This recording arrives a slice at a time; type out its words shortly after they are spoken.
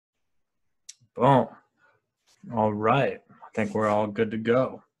Boom. All right. I think we're all good to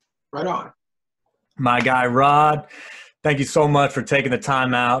go. Right on. My guy, Rod, thank you so much for taking the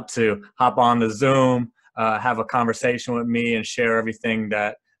time out to hop on the Zoom, have a conversation with me and share everything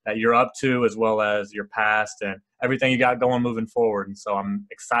that you're up to, as well as your past and everything you got going moving forward. And so I'm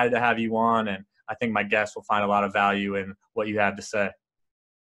excited to have you on, and I think my guests will find a lot of value in what you have to say.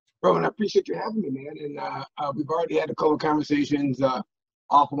 Bro, and I appreciate you having me, man. And we've already had a couple of conversations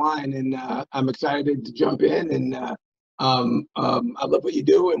offline, and I'm excited to jump in. And I love what you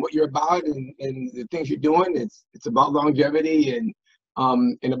do and what you're about, and the things you're doing. It's about longevity and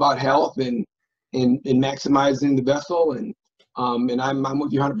about health and maximizing the vessel. And I'm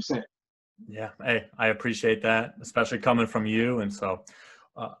with you 100%. Yeah, hey, I appreciate that, especially coming from you. And so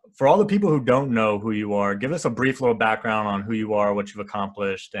for all the people who don't know who you are, give us a brief little background on who you are, what you've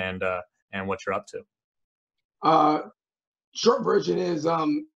accomplished, and what you're up to. Short version is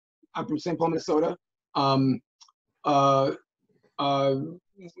I'm from St. Paul, Minnesota.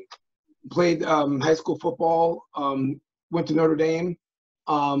 Played high school football, went to Notre Dame,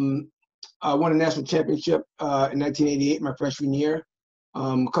 won a national championship in 1988, my freshman year.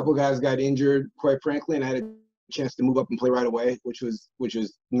 A couple of guys got injured, quite frankly, and I had a chance to move up and play right away, which was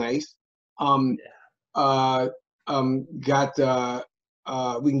nice. We can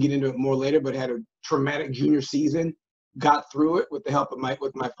get into it more later, but had a traumatic junior season. Got through it with the help of my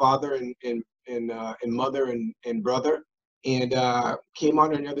father and mother and brother, and came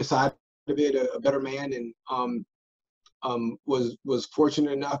out on the other side of it a better man, and was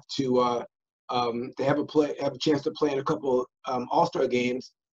fortunate enough to have a chance to play in a couple All-Star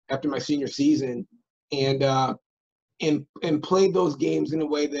games after my senior season, and played those games in a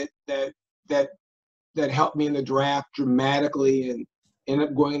way that helped me in the draft dramatically, and ended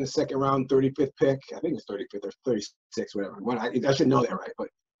up going in the second round, 35th pick. I think it's 35th or 36, whatever. I should know that, right? But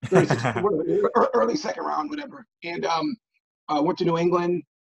 36, early second round, whatever. And went to New England,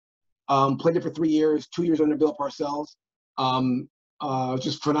 played there for 3 years, 2 years under Bill Parcells.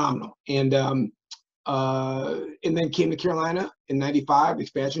 Just phenomenal. And then came to Carolina in '95, the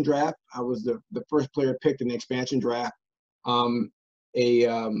expansion draft. I was the first player picked in the expansion draft. A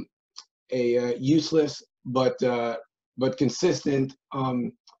useless but consistent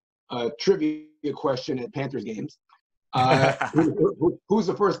trivia question at Panthers games. Who's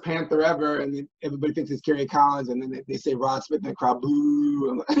the first Panther ever? And then everybody thinks it's Kerry Collins, and then they say Rod Smith, and the crowd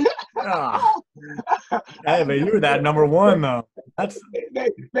boo. Hey, but you were that number one, though.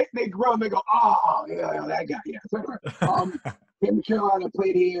 They grow and they go, oh, yeah, that guy, yeah. So, came to Carolina,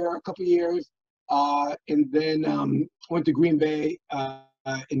 played here a couple years, and then went to Green Bay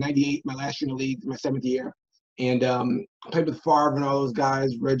in '98, my last year in the league, my 7th year. And played with Favre and all those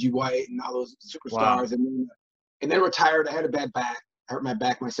guys, Reggie White and all those superstars. Wow. And then retired. I had a bad back. I hurt my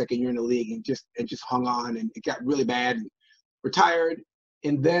back my second year in the league, and just hung on, and it got really bad. And retired,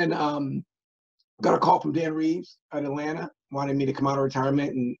 and then got a call from Dan Reeves at Atlanta, wanted me to come out of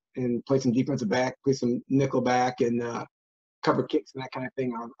retirement and play some defensive back, play some nickel back, and cover kicks and that kind of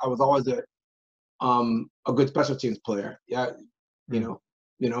thing. I was always a good special teams player. Yeah, you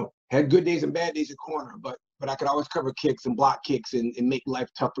know, had good days and bad days at corner, but I could always cover kicks and block kicks and make life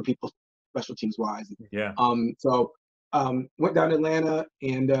tough for people special teams wise. Yeah. So went down to Atlanta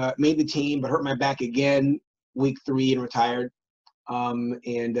and made the team, but hurt my back again week 3 and retired. And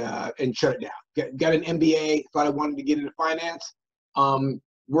shut it down. Got an MBA. Thought I wanted to get into finance.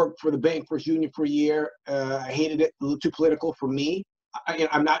 Worked for the bank First Union for a year. I hated it. A little too political for me.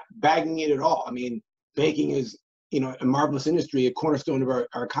 I'm not bagging it at all. I mean, banking is a marvelous industry, a cornerstone of our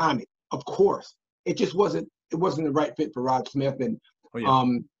economy. Of course, it just wasn't the right fit for Rod Smith, and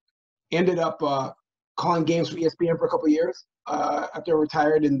ended up calling games for ESPN for a couple of years after I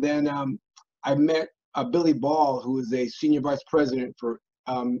retired, and then I met Billy Ball, who is a senior vice president for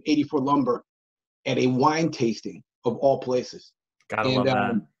 84 Lumber, at a wine tasting of all places. Gotta love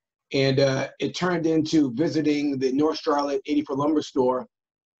that. And it turned into visiting the North Charlotte 84 Lumber store,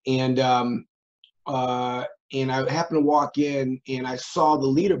 and I happened to walk in and I saw the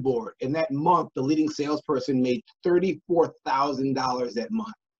leaderboard. And that month, the leading salesperson made $34,000 that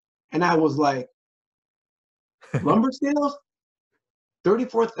month. And I was like, lumber sales?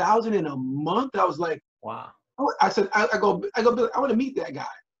 34,000 in a month? I was like, wow. I said, I go, I want to meet that guy.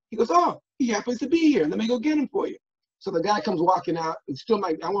 He goes, oh, he happens to be here. Let me go get him for you. So the guy comes walking out. It's still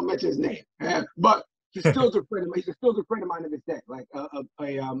I won't mention his name, but he's still a good friend of mine. He's still a good friend of mine to this day, like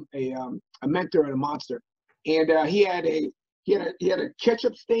a mentor and a monster. And he had a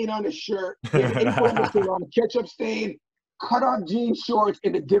ketchup stain on his shirt. He had an on a ketchup stain, cut off jean shorts,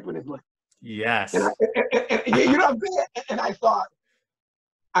 and a dip in his lip. Yes. And you know what I'm saying? And I thought,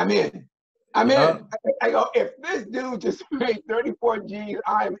 I'm in. I'm Yeah. in. I go, if this dude just made 34 G's,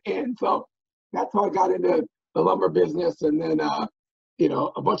 I'm in. So that's how I got into the lumber business. And then, a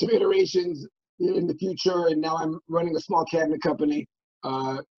bunch of iterations in the future. And now I'm running a small cabinet company,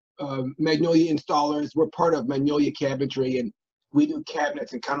 Magnolia Installers. We're part of Magnolia Cabinetry, and we do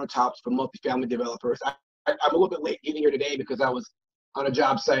cabinets and countertops for multifamily developers. I'm a little bit late getting here today because I was on a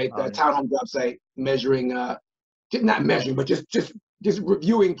job site, Oh, a yeah. townhome job site, measuring, not measuring, but just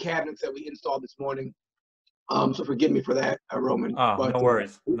reviewing cabinets that we installed this morning. So forgive me for that, Roman. Oh, But no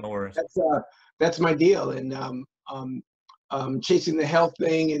worries. No worries. that's my deal, and chasing the health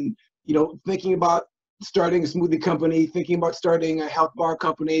thing, and thinking about starting a smoothie company, thinking about starting a health bar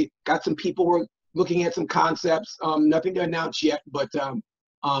company. Got some people who are looking at some concepts. Nothing to announce yet, but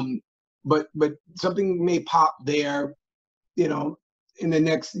something may pop there, in the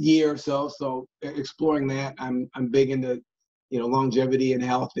next year or so. So exploring that, I'm big into longevity and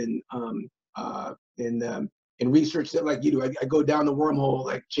health, and research that like you do. I go down the wormhole,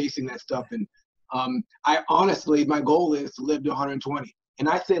 like chasing that stuff. And I honestly, my goal is to live to 120. And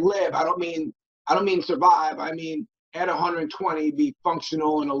I say live, I don't mean survive. I mean at 120, be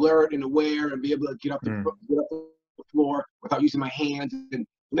functional and alert and aware, and be able to get up the floor without using my hands, and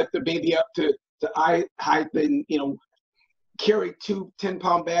lift the baby up to eye height, and carry 2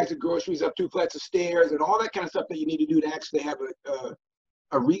 10-pound bags of groceries up 2 flights of stairs, and all that kind of stuff that you need to do to actually have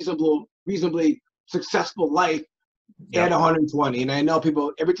a reasonably successful life at 120. And I know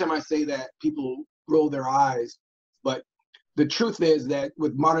people, every time I say that, people roll their eyes. But the truth is that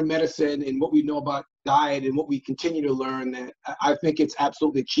with modern medicine and what we know about diet and what we continue to learn, that I think it's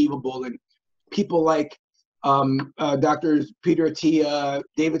absolutely achievable. And people like Doctors Peter Attia,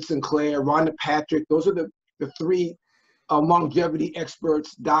 David Sinclair, Rhonda Patrick, those are the 3 longevity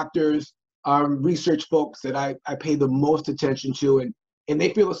experts, doctors, research folks that I pay the most attention to. And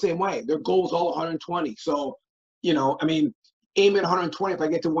they feel the same way. Their goal is all 120. So, aim at 120. If I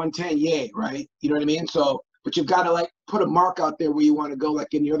get to 110, yay, right? You know what I mean? So, but you've got to like put a mark out there where you want to go,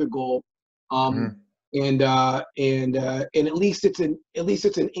 like any other goal. And at least it's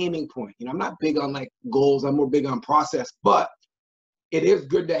an aiming point. I'm not big on like goals. I'm more big on process. But it is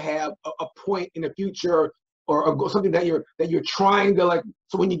good to have a point in the future, or something that you're trying to like.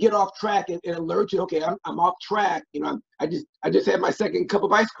 So when you get off track, it alerts you. Okay, I'm off track. I just had my second cup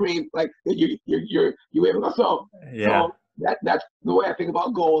of ice cream. Like you're able to. So that's the way I think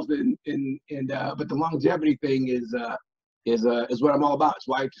about goals. But the longevity thing is what I'm all about. It's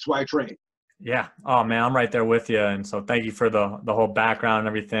why I train. Yeah. Oh man, I'm right there with you. And so thank you for the whole background and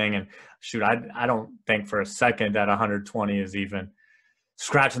everything. And shoot, I don't think for a second that 120 is even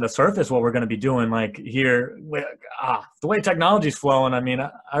scratching the surface what we're going to be doing like here. The way technology's flowing. I mean,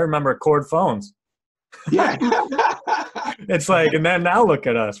 I remember cord phones. Yeah. It's like, and then now look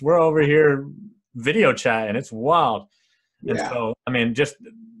at us. We're over here video chatting. It's wild. Yeah. And so, I mean, just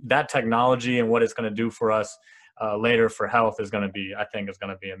that technology and what it's going to do for us later for health is going to be, I think, is going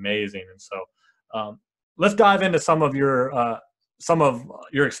to be amazing. And so let's dive into some of your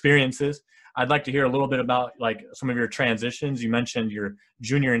experiences. I'd like to hear a little bit about like some of your transitions. You mentioned your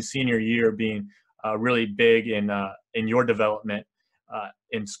junior and senior year being really big in your development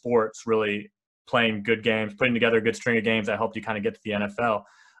in sports, really playing good games, putting together a good string of games that helped you kind of get to the NFL.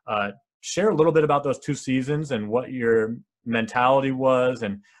 Share a little bit about those 2 seasons and what your mentality was,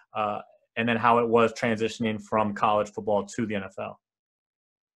 and then how it was transitioning from college football to the NFL.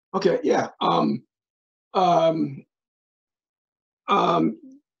 Okay. Yeah.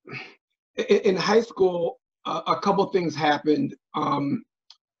 In high school, a couple things happened,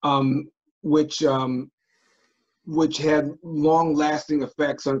 which had long-lasting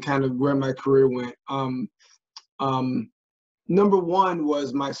effects on kind of where my career went. Number one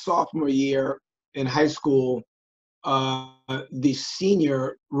was my sophomore year in high school. The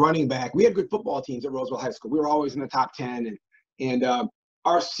senior running back, we had good football teams at Roseville High School. We were always in the top 10, and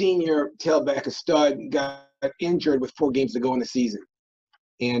our senior tailback, a stud, got injured with 4 games to go in the season.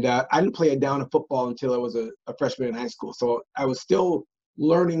 And I didn't play a down of football until I was a freshman in high school. So I was still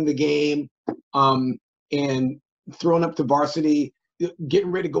learning the game, and thrown up to varsity,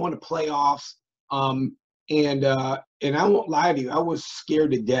 getting ready to go into playoffs. And I won't lie to you, I was scared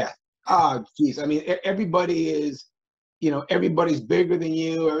to death. Geez. I mean, everybody is, everybody's bigger than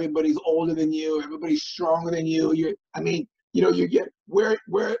you. Everybody's older than you. Everybody's stronger than you. You get where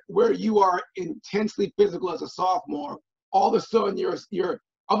you are intensely physical as a sophomore. All of a sudden you're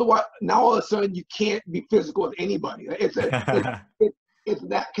otherwise, now all of a sudden you can't be physical with anybody. It's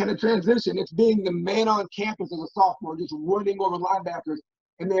that kind of transition. It's being the man on campus as a sophomore, just running over linebackers.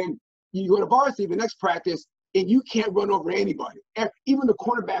 And then you go to varsity, the next practice, and you can't run over anybody. Even the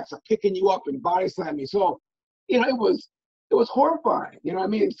cornerbacks are picking you up and body slamming you. So, you know, it was horrifying. You know what I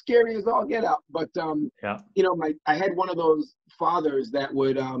mean? Scary as all get out. But Yeah. you know, I had one of those fathers that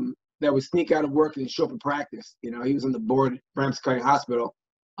would sneak out of work and show up at practice. You know, he was on the board at Ramsey County Hospital.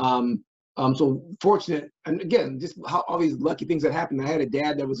 So fortunate, and again, just how all these lucky things that happened. I had a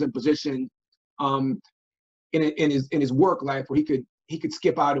dad that was in position in his work life where he could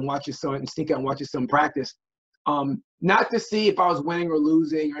skip out and watch his son and sneak out and watch his son practice. Not to see if I was winning or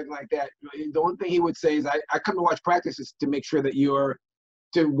losing or anything like that. The only thing he would say is I come to watch practices to make sure that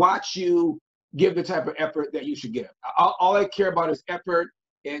to watch you give the type of effort that you should give. All I care about is effort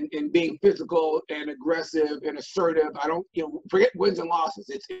and being physical and aggressive and assertive. I don't, you know, forget wins and losses.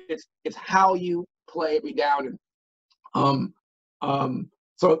 It's how you play every down. And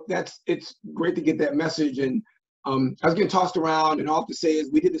so it's great to get that message. And I was getting tossed around, and all I have to say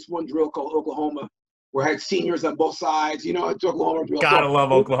is we did this one drill called Oklahoma, where I had seniors on both sides. You know, it's Oklahoma drill. Gotta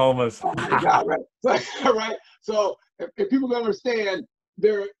love Oklahomas. Oh my God, right? So, right. So if people don't understand,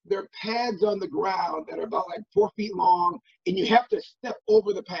 there are pads on the ground that are about like 4 feet long, and you have to step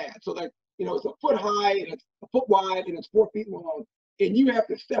over the pad. So that, you know, it's a foot high and it's a foot wide and it's 4 feet long, and you have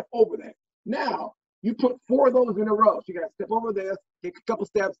to step over that. Now you put 4 of those in a row. So you got to step over this, take a couple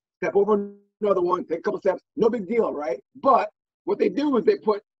steps, step over another one, take a couple steps. No big deal, right? But what they do is they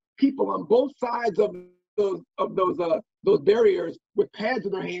put people on both sides of those barriers with pads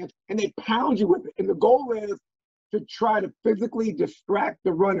in their hands, and they pound you with it. And the goal is to try to physically distract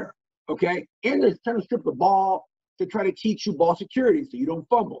the runner, okay? And they're trying to strip the ball to try to teach you ball security so you don't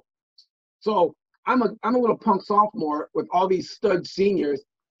fumble. So I'm a little punk sophomore with all these stud seniors,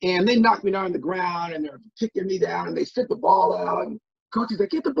 and they knock me down on the ground, and they're kicking me down, and they strip the ball out, and coach is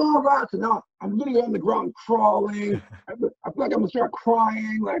like, get the ball out. So now I'm literally on the ground crawling. I feel like I'm gonna start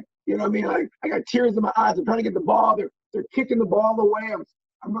crying, like, you know what I mean? Like, I got tears in my eyes. I'm trying to get the ball. They're kicking the ball away.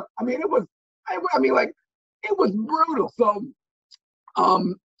 It was brutal.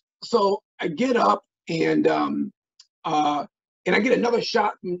 So I get up and I get another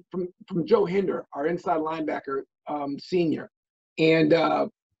shot from Joe Hinder, our inside linebacker, senior, and that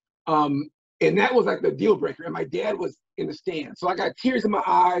was like the deal breaker. And my dad was in the stand, so I got tears in my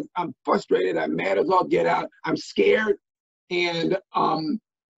eyes. I'm frustrated. I'm mad as all get out. I'm scared, and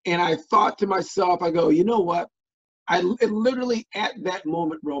I thought to myself, I go, you know what? Literally at that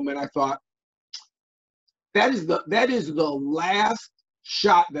moment, Roman, I thought, that is the last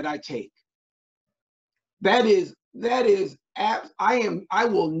shot that I take. I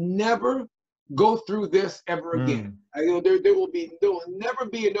will never go through this ever again. There will never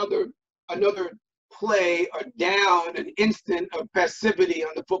be another play, a down, an instant of passivity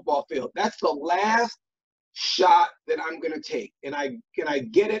on the football field. That's the last shot that I'm gonna take. And I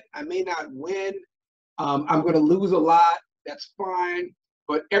get it. I may not win. I'm gonna lose a lot. That's fine.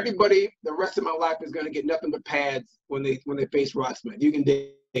 But everybody, the rest of my life is going to get nothing but pads when they face Rod Smith. You can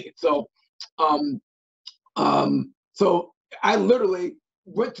dig it. So, so I literally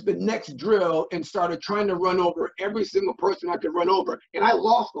went to the next drill and started trying to run over every single person I could run over, and I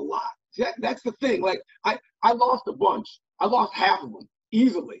lost a lot. That's the thing. Like I lost a bunch. I lost half of them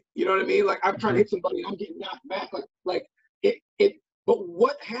easily. You know what I mean? Like I'm trying to hit somebody and I'm getting knocked back. Like it. But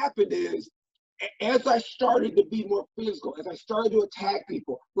what happened is, as I started to be more physical, as I started to attack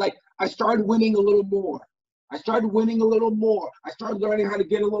people, like I started winning a little more. I started learning how to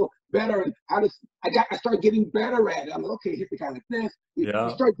get a little better and I started getting better at it. I'm like, okay, hit the guy like this. You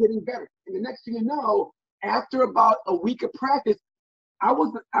start getting better. And the next thing you know, after about a week of practice, I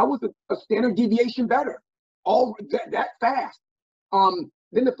was a standard deviation better. All that fast.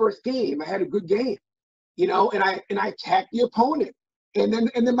 Then the first game, I had a good game, you know, and I attacked the opponent. And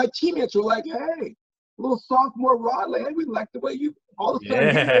then my teammates were like, hey, little sophomore Rod, like, hey, we like the way you all of a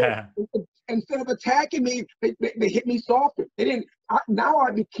sudden, instead of attacking me, they hit me softer. They didn't. Now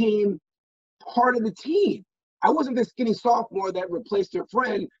I became part of the team. I wasn't this skinny sophomore that replaced their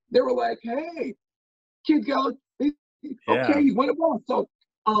friend. They were like, hey, kids go, okay, you won a ball. So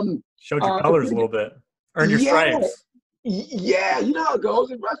showed your colors a little bit, earned your stripes. Yeah, you know how it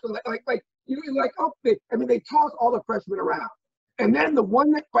goes in wrestling. Like you know, like, oh, they toss all the freshmen around. And then the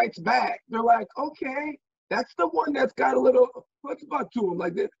one that fights back, they're like, okay, that's the one that's got a little what's about to him,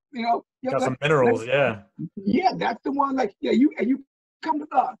 like this, you know. Got some minerals, yeah. Yeah, that's the one. Like, yeah, you come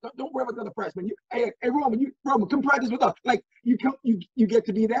with us. Don't worry about the other freshmen. Hey, Roman, come practice with us. Like, you get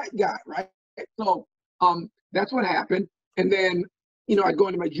to be that guy, right? So, that's what happened. And then, you know, I go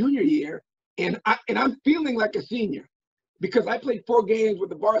into my junior year, and I'm feeling like a senior, because I played 4 games with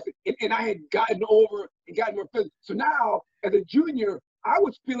the varsity, and I had gotten over and gotten more physical. So now, as a junior, I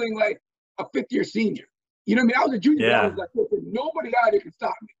was feeling like a 5th-year senior. You know what I mean? I was a junior, but I was Yeah. like, listen, nobody out there can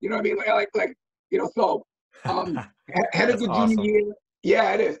stop me. You know what I mean? Like you know, so had a That's good junior awesome. year.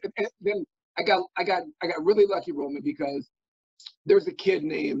 Yeah, it is. And then I got really lucky, Roman, because there's a kid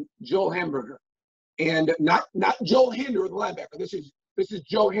named Joel Hamburger, and not Joel Hinder, the linebacker. This is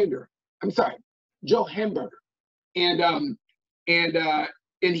Joe Hinder. I'm sorry, Joe Hamburger, and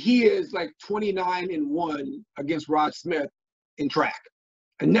and he is like 29-1 against Rod Smith in track.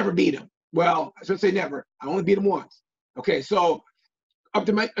 I never beat him. Well, I should say never. I only beat him once. Okay, so up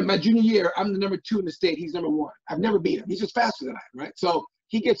to my junior year, I'm the number 2 in the state. He's number 1. I've never beat him. He's just faster than I am, right? So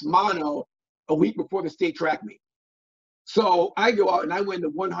he gets mono a week before the state track meet. So I go out and I win the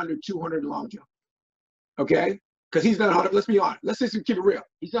 100, 200 long jump. Okay, because he's not 100. Let's be honest. Let's just keep it real.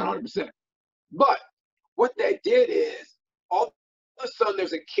 He's not 100%. But what that did is, all of a sudden,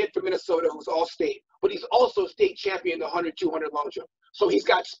 there's a kid from Minnesota who's all state, but he's also state champion in the 100, 200 long jump. So he's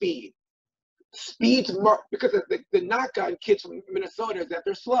got speed. Speed's because the knock on kids from Minnesota is that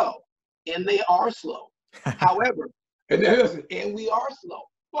they're slow, and they are slow. However, and we are slow.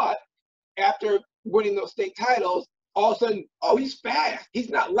 But after winning those state titles, all of a sudden, oh, he's fast. He's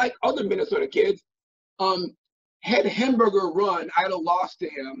not like other Minnesota kids. Had Hamburger run, I'd have lost to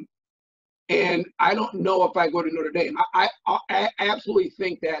him. And I don't know if I go to Notre Dame. I absolutely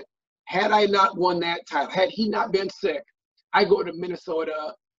think that had I not won that title, had he not been sick, I go to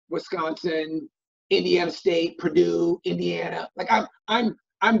Minnesota, Wisconsin, Indiana State, Purdue, Indiana. Like I'm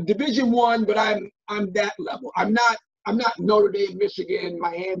Division I, but I'm that level. I'm not Notre Dame, Michigan,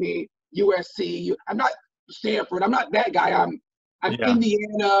 Miami, USC. I'm not Stanford. I'm not that guy. I'm Yeah.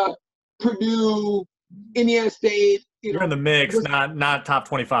 Indiana, Purdue, Indiana State. You're in the mix, not top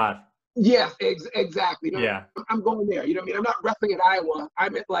 25. Yes, exactly. You know, Yeah. I'm going there. You know what I mean? I'm not wrestling at Iowa.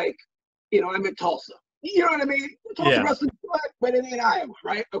 I'm at I'm at Tulsa. You know what I mean? Tulsa Yeah. wrestling, but it ain't Iowa,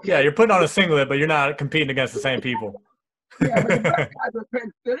 right? Okay. Yeah, you're putting on a singlet, but you're not competing against the same people. Yeah, but the black guys are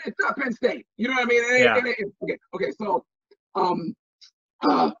it's not Penn State. You know what I mean? Okay.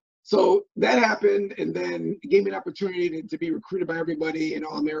 So that happened, and then it gave me an opportunity to be recruited by everybody and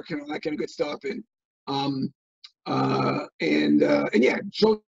All-American, all that kind of good stuff, and yeah,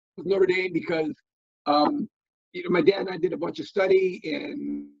 chose Notre Dame because my dad and I did a bunch of study,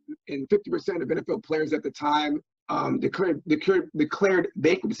 and 50% of NFL players at the time declared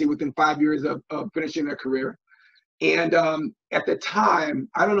bankruptcy within 5 years of finishing their career. And at the time,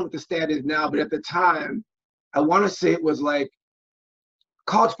 I don't know what the stat is now, but at the time, I want to say it was like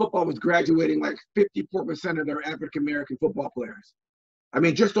college football was graduating like 54% of their African-American football players. I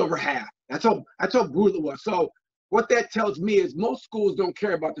mean, just over half. That's how brutal it was. So what that tells me is most schools don't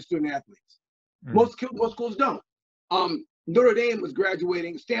care about the student athletes. Most schools don't. Notre Dame was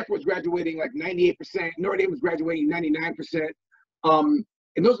graduating. Stanford was graduating like 98%. Notre Dame was graduating 99%. And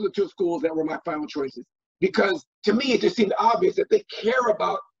those are the 2 schools that were my final choices. Because to me, it just seemed obvious that they care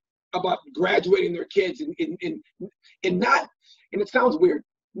about graduating their kids and not, and it sounds weird,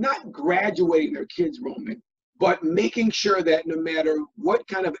 not graduating their kids, Roman, but making sure that no matter what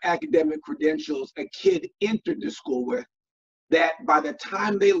kind of academic credentials a kid entered the school with, that by the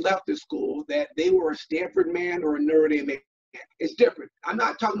time they left the school, that they were a Stanford man or a Notre Dame man. It's different. I'm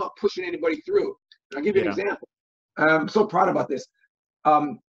not talking about pushing anybody through. I'll give you an example. I'm so proud about this.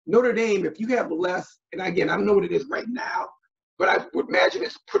 Notre Dame, if you have less, and again, I don't know what it is right now, but I would imagine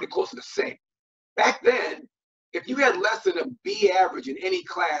it's pretty close to the same. Back then, if you had less than a B average in any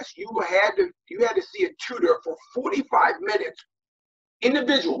class, you had to see a tutor for 45 minutes,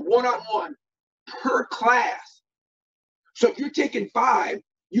 individual, one-on-one, per class. So if you're taking 5,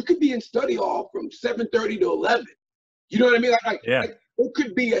 you could be in study hall from 7:30 to 11. You know what I mean? Like it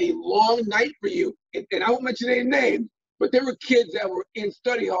could be a long night for you. And I won't mention any names, but there were kids that were in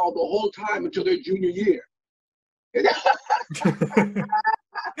study hall the whole time until their junior year.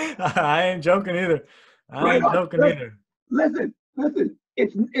 I ain't joking either. Listen.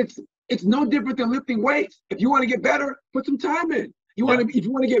 It's no different than lifting weights. If you want to get better, put some time in. If you want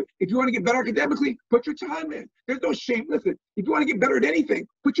to get better academically, put your time in. There's no shame. Listen, if you want to get better at anything,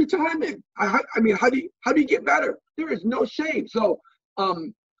 put your time in. I mean, how do you get better? There is no shame. So,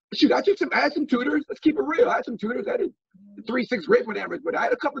 shoot, I had some tutors. Let's keep it real. I had some tutors. I had a 3.6 grade point average, but I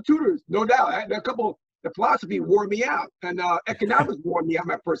had a couple of tutors, no doubt. I had a couple. The philosophy wore me out, and economics wore me out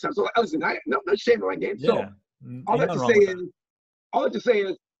my first time. So listen, no shame in my game. So all that to say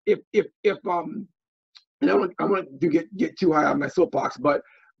is, if and I want to get too high on my soapbox, but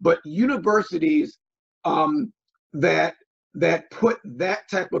universities that put that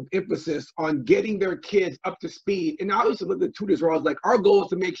type of emphasis on getting their kids up to speed, and obviously the tutors are always like, our goal is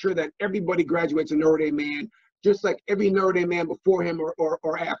to make sure that everybody graduates a Notre Dame man, just like every Notre Dame man before him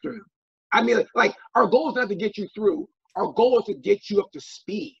or after him. I mean, like, our goal is not to get you through. Our goal is to get you up to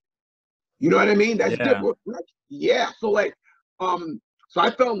speed. You know what I mean? That's Yeah. different. Yeah. So like, so I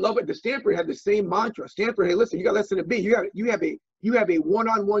fell in love with the Stanford had the same mantra. Stanford, hey, listen, you got less than a B. You have a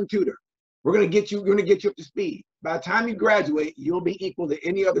one-on-one tutor. We're gonna get you up to speed. By the time you graduate, you'll be equal to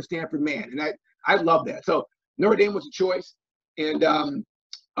any other Stanford man. And I love that. So Notre Dame was a choice. And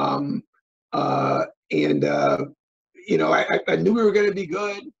you know, I knew we were gonna be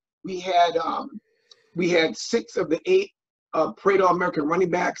good. We had 6 of the 8 Parade All-American running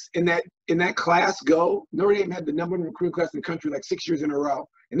backs in that class go. Notre Dame had the number 1 recruiting class in the country like 6 years in a row,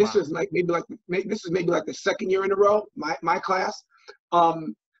 and this was like maybe like the second year in a row. My class,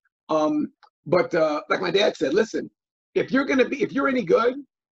 but like my dad said, listen, if you're any good,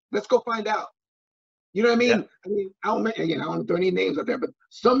 let's go find out. You know what I mean? Yeah. I don't want to throw any names out there, but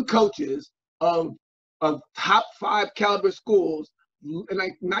some coaches of top 5 caliber schools, and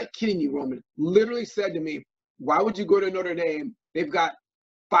I'm not kidding you, Roman, literally said to me, why would you go to Notre Dame? They've got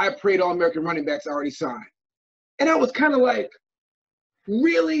 5 Parade All-American running backs already signed. And I was kind of like,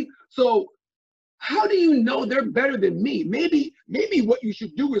 really? So how do you know they're better than me? Maybe what you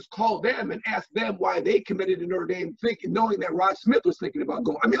should do is call them and ask them why they committed to Notre Dame, knowing that Rod Smith was thinking about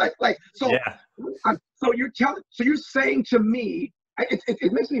going. I mean, so. Yeah. So you're saying to me,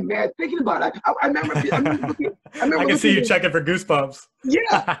 it makes me mad thinking about it. I remember I can see you checking for goosebumps.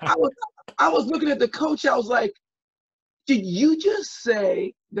 Yeah, I was looking at the coach. I was like, did you just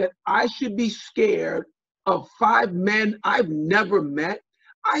say that I should be scared of 5 men I've never met?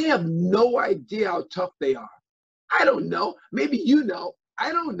 I have no idea how tough they are. I don't know. Maybe you know.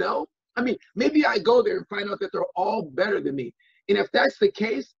 I don't know. I mean, maybe I go there and find out that they're all better than me. And if that's the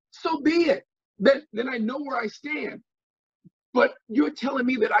case, so be it. Then I know where I stand. But you're telling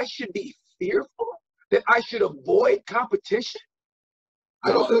me that I should be fearful, that I should avoid competition?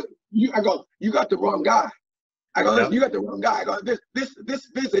 I go, you got the wrong guy. I go, you got the wrong guy. I go, this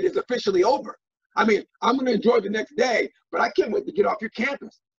visit is officially over. I mean, I'm going to enjoy the next day, but I can't wait to get off your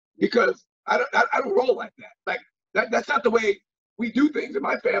campus, because I don't roll like that. Like that's not the way we do things in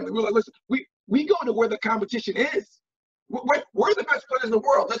my family. We're like, listen, we go to where the competition is. We're the best players in the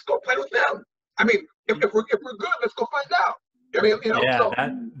world. Let's go play with them. I mean, if we're good, let's go find out. I mean, you know, yeah, so,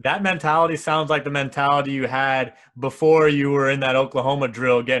 that mentality sounds like the mentality you had before you were in that Oklahoma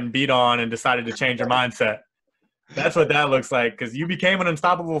drill getting beat on and decided to change your mindset. That's what that looks like, because you became an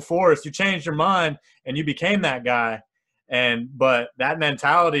unstoppable force. You changed your mind and you became that guy. But that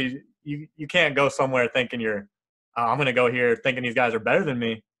mentality, you can't go somewhere thinking I'm going to go here thinking these guys are better than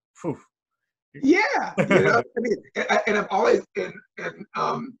me. Whew. Yeah, you know, I mean, and I've always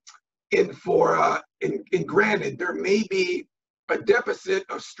granted, there may be a deficit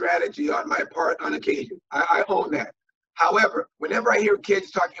of strategy on my part on occasion. I own that. However, whenever I hear kids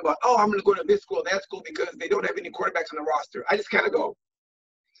talking about, oh, I'm going to go to this school, that school, because they don't have any quarterbacks on the roster, I just kind of go,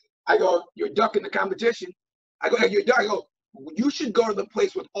 you're ducking the competition. I go, you should go to the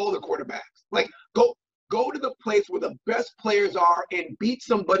place with all the quarterbacks. Like, go to the place where the best players are and beat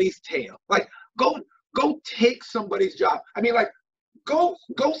somebody's tail. Like, go take somebody's job. I mean, like, go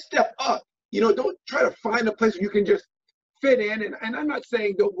step up. You know, don't try to find a place where you can just fit in. And I'm not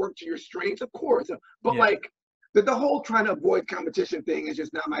saying don't work to your strengths, of course, but like the whole trying to avoid competition thing is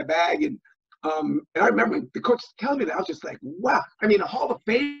just not my bag. And I remember the coach telling me that. I was just like, wow. I mean, a Hall of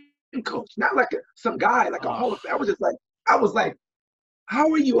Fame coach, not like some guy, like a Hall of Fame. I was like,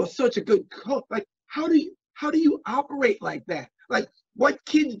 how are you such a good coach? Like, how do you operate like that? Like, what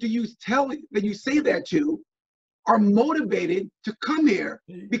kids do you tell that you say that to are motivated to come here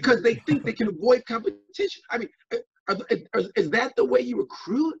because they think they can avoid competition? I mean, is that the way you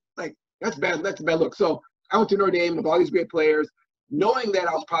recruit? Like, that's bad. That's a bad look. So I went to Notre Dame with all these great players, knowing that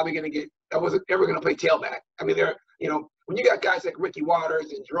I wasn't ever going to play tailback. I mean, when you got guys like Ricky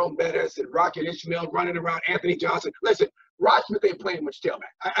Waters and Jerome Bettis and Rocket Ishmael running around, Anthony Johnson. Listen, Rod Smith ain't playing much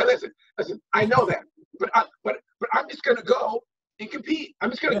tailback. Listen, I know that, but I'm just going to go and compete.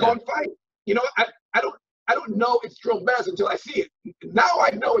 I'm just going to go and fight. You know, I don't know it's Jerome Bettis until I see it. Now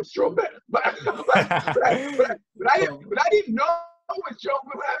I know it's Jerome Bettis, but I didn't know it was Jerome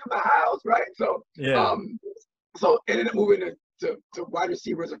when I was in the house, right? So so I ended up moving to wide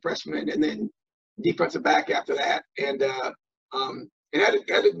receiver as a freshman, and then defensive back after that, and had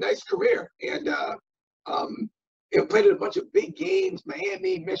a nice career, and played in a bunch of big games: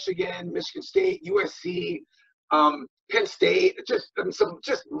 Miami, Michigan State, USC, Penn State. Some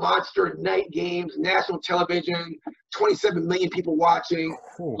monster night games, national television, 27 million people watching.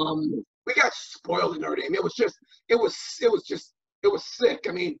 We got spoiled in Notre Dame. It was sick.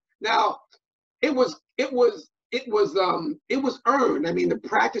 I mean, now it was it was earned. I mean, the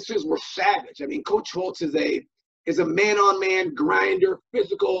practices were savage. I mean, Coach Holtz is a man-on-man grinder,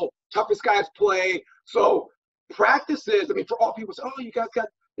 physical, toughest guys play. So practices, I mean, for all people say, oh, you guys got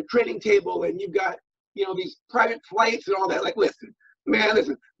the training table and you've got, these private flights and all that. Like, listen,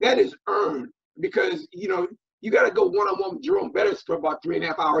 that is earned because, you got to go one-on-one with Jerome Bettis for about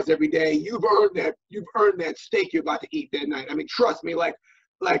 3.5 hours every day. You've earned that steak you're about to eat that night. I mean, trust me, like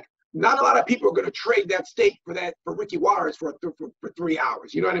not a lot of people are going to trade that steak for Ricky Waters for 3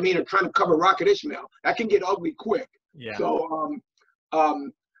 hours. You know what I mean? Or trying to cover Rocket Ishmael. That can get ugly quick. Yeah. So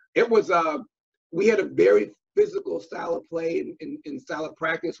it was we had a very physical style of play and style of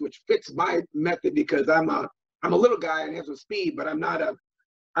practice, which fits my method because I'm a little guy and have some speed, but I'm not a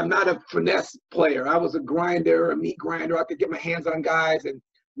finesse player. I was a grinder, a meat grinder. I could get my hands on guys and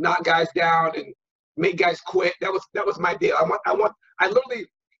knock guys down and make guys quit. That was my deal. I literally,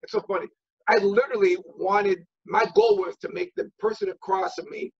 it's so funny. I literally my goal was to make the person across from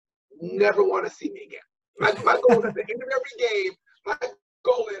me never want to see me again. My goal is at the end of every game, my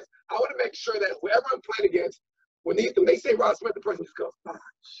goal is I want to make sure that whoever I'm playing against, when they say Ross Smith, the person just goes, oh,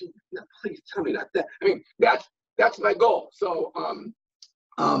 shoot, no, please tell me not that. I mean, that's my goal. So,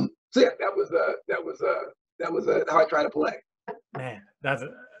 yeah, that was how I try to play. Man,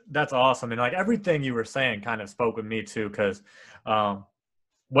 that's awesome. And like everything you were saying kind of spoke with me too, because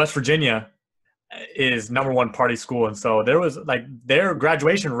West Virginia is #1 party school. And so there was like their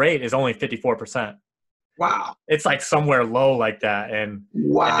graduation rate is only 54%. Wow. It's like somewhere low like that. And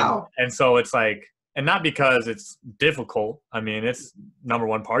wow. And so it's like, and not because it's difficult. I mean, it's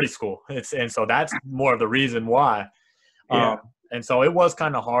 #1 party school. And so that's more of the reason why. Yeah. And so it was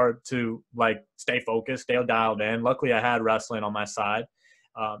kind of hard to like stay focused, stay dialed in. Luckily I had wrestling on my side.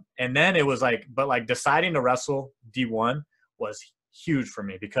 And then it was like, but like deciding to wrestle D1 was huge for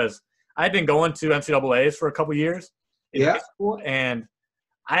me because I had been going to NCAAs for a couple years in high school, and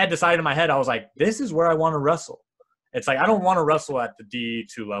I had decided in my head, I was like, this is where I want to wrestle. It's like, I don't want to wrestle at the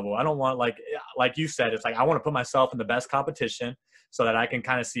D2 level. I don't want, like you said, it's like, I want to put myself in the best competition so that I can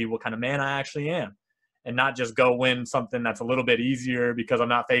kind of see what kind of man I actually am and not just go win something that's a little bit easier because I'm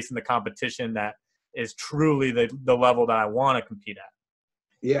not facing the competition that is truly the level that I want to compete at.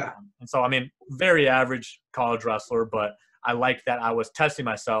 Yeah. And so, I mean, very average college wrestler, but I liked that I was testing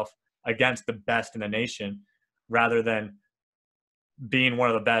myself against the best in the nation rather than being one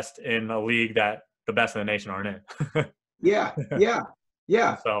of the best in a league that the best in the nation aren't in. Yeah.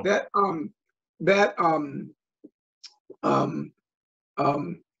 So that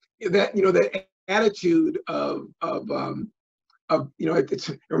attitude of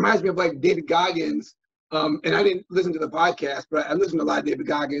it reminds me of like David Goggins. And I didn't listen to the podcast, but I listened to a lot of David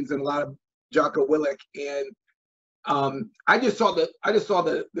Goggins and a lot of Jocko Willink. And I just saw the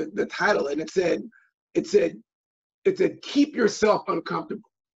title, and it said keep yourself uncomfortable.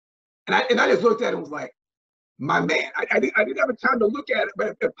 And I just looked at it and was like, my man. I didn't have a time to look at it,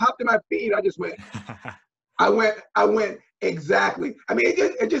 but it popped in my feed. I just went. I went exactly. I mean,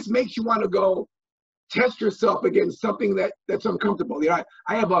 it just makes you want to go test yourself against something that's uncomfortable. You know,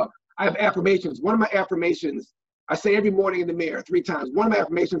 I have affirmations. One of my affirmations I say every morning in the mirror 3 times. One of my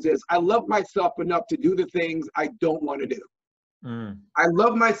affirmations is I love myself enough to do the things I don't want to do. I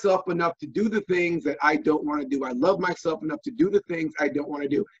love myself enough to do the things that I don't want to do. I love myself enough to do the things I don't want to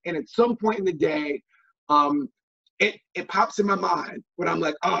do. And at some point in the day, it pops in my mind when I'm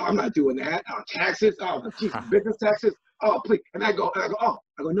like, oh, I'm not doing that. Oh, taxes. Oh, geez, business taxes. Oh, please. And I go, no.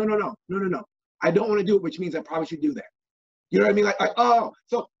 I don't want to do it, which means I probably should do that. You know what I mean? Like oh,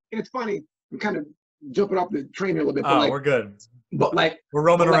 so and it's funny. I'm kind of jumping off the train here a little bit. But we're good. But like we're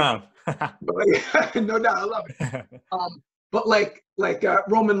roaming around. But like, no doubt, I love it. But like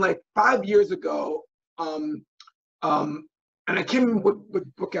Roman, like 5 years ago, and I can't remember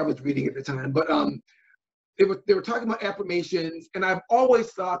what book I was reading at the time, but they were talking about affirmations, and I've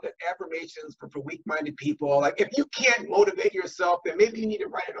always thought that affirmations for weak-minded people, like if you can't motivate yourself, then maybe you need to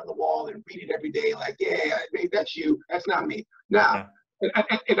write it on the wall and read it every day. Like, yeah, maybe that's you, that's not me. Now, and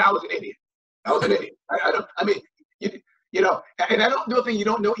I was an idiot. I mean, you know, and I don't do a thing you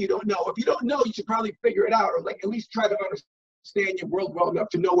don't know. If you don't know, you should probably figure it out, or like at least try to understand your world well enough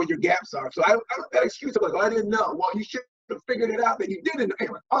to know where your gaps are. So I don't have that excuse of like, oh, I didn't know. Well, you should have figured it out that you didn't.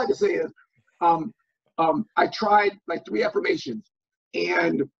 Anyway, all I can say is, I tried like 3 affirmations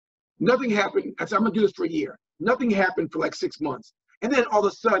and nothing happened. I said, I'm gonna do this for a year. Nothing happened for like 6 months. And then all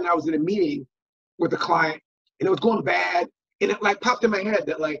of a sudden I was in a meeting with a client and it was going bad. And it like popped in my head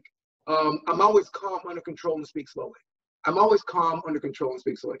that like, I'm always calm, under control, and speak slowly. I'm always calm, under control, and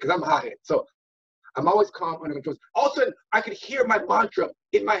speak slowly because I'm hot-headed. So I'm always calm, under control. All of a sudden, I could hear my mantra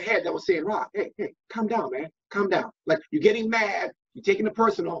in my head that was saying, Rob, hey, calm down, man. Calm down. Like, you're getting mad. You're taking it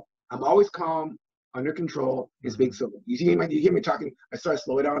personal. I'm always calm, under control. It's being simple. You hear me talking. I started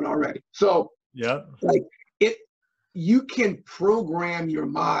slowing down already. So, like, you can program your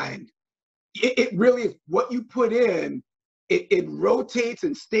mind. It really is what you put in. It rotates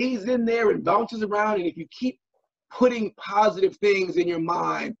and stays in there and bounces around. And if you keep putting positive things in your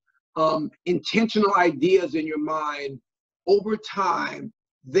mind, intentional ideas in your mind, over time,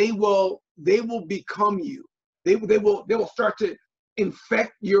 they will become you. They will start to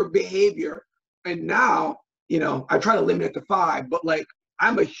infect your behavior. And now, I try to limit it to 5, but like,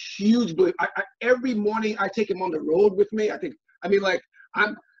 I'm a huge believer. Every morning I take him on the road with me.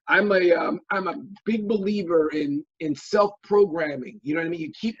 I'm a big believer in self-programming. You know what I mean?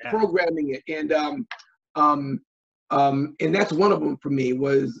 You keep programming it, and that's one of them for me.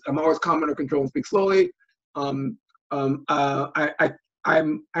 Was I'm always calm, under control, and speak slowly. I'm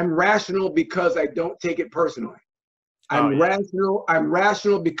rational because I don't take it personally. I'm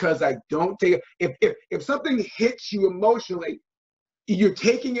rational because I don't take it. If something hits you emotionally, you're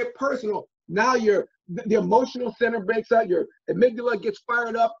taking it personal. Now the emotional center breaks out. Your amygdala gets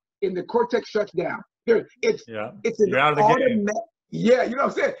fired up, and the cortex shuts down. It's an automatic. Yeah, you know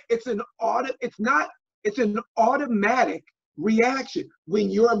what I'm saying? It's an automatic reaction. When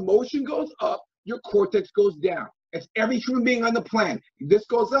your emotion goes up, your cortex goes down. It's every human being on the planet. This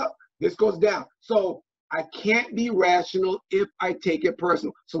goes up, this goes down. So I can't be rational if I take it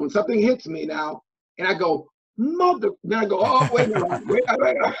personal. So when something hits me now, and I go, then I go, oh, wait a minute, wait a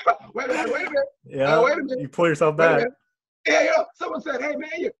minute. Yeah, wait a minute. You pull yourself back. Yeah. Someone said, hey,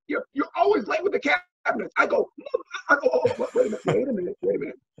 man, you're always late with the cabinets. I go, oh,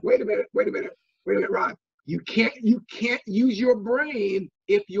 wait a minute, Ron. You can't use your brain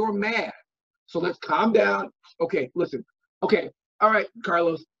if you're mad. So let's calm down. Okay, listen. Okay, all right,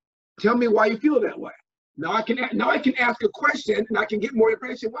 Carlos, tell me why you feel that way. Now I can ask a question and I can get more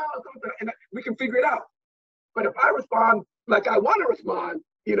information. Well, and we can figure it out. But if I respond like I want to respond,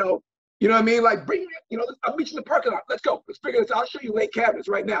 you know what I mean? Like, bring it, I'll meet you in the parking lot. Let's go. Let's figure this out. I'll show you late cabinets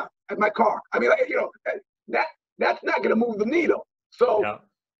right now at my car. I mean, that's not going to move the needle. So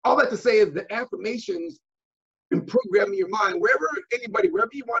all that to say is the affirmations and programming your mind, wherever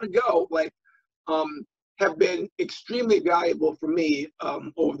you want to go, like, have been extremely valuable for me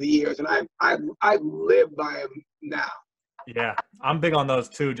over the years, and I live by them now. Yeah, I'm big on those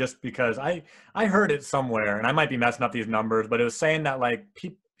too, just because I heard it somewhere, and I might be messing up these numbers, but it was saying that like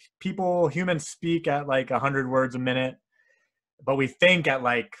humans speak at like 100 words a minute, but we think at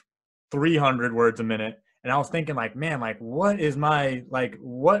like 300 words a minute. And I was thinking like, man, like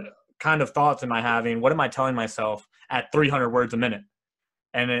what kind of thoughts am I having? What am I telling myself at 300 words a minute?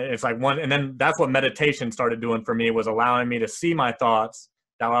 And it's like and then that's what meditation started doing for me, was allowing me to see my thoughts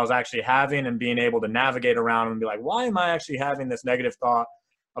that I was actually having and being able to navigate around and be like, why am I actually having this negative thought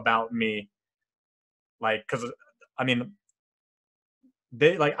about me? Like, cause I mean,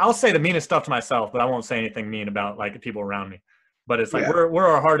 I'll say the meanest stuff to myself, but I won't say anything mean about like the people around me. But it's like, we're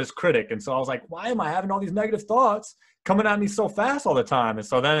our hardest critic. And so I was like, why am I having all these negative thoughts coming at me so fast all the time? And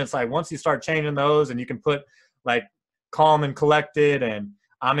so then it's like, once you start changing those and you can put like calm and collected and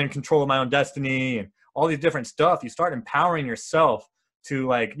I'm in control of my own destiny and all these different stuff, you start empowering yourself to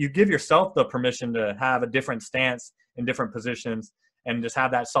like, you give yourself the permission to have a different stance in different positions and just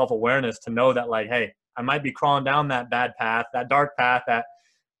have that self-awareness to know that like, hey, I might be crawling down that bad path, that dark path that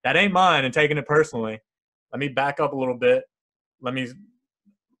ain't mine, and taking it personally. Let me back up a little bit. Let me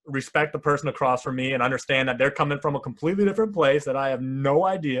respect the person across from me and understand that they're coming from a completely different place that I have no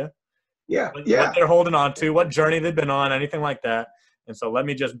idea what they're holding on to, what journey they've been on, anything like that. And so let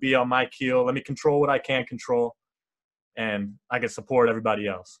me just be on my keel. Let me control what I can control, and I can support everybody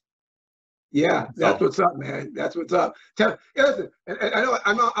else. Yeah, that's what's up, man. That's what's up. Listen, and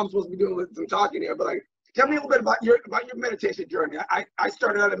I know I'm supposed to be doing some talking here, but like, tell me a little bit about your meditation journey. I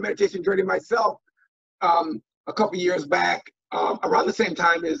started on a meditation journey myself a couple years back, around the same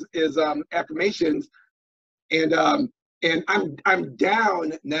time as affirmations, and I'm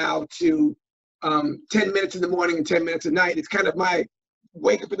down now to 10 minutes in the morning and 10 minutes at night. It's kind of my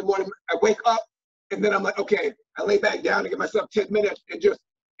wake up in the morning. I wake up and then I'm like, okay, I lay back down and give myself 10 minutes and just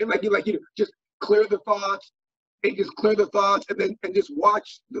just clear the thoughts and then just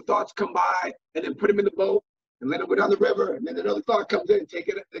watch the thoughts come by and then put them in the boat and let it go down the river. And then another thought comes in, take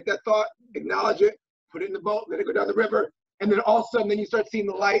that thought, acknowledge it, put it in the boat, let it go down the river. And then all of a sudden, then you start seeing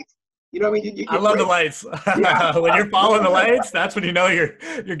the lights. You know what I mean? I love the lights. Yeah. When you're following the lights, that's when you know you're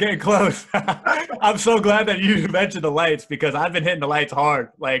getting close. I'm so glad that you mentioned the lights, because I've been hitting the lights hard.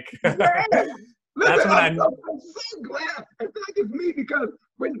 Like, That's Listen, when I'm so glad. I feel like it's me because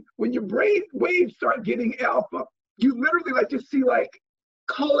when your brain waves start getting alpha, you literally like just see like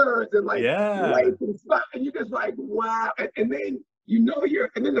colors and like yeah. lights and stuff, and you're just like, wow. And then you know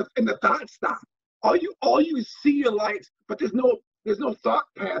and then the thoughts stop. All you see are lights, but there's no thought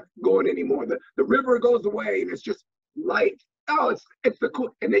path going anymore. The river goes away and it's just light. Oh, it's the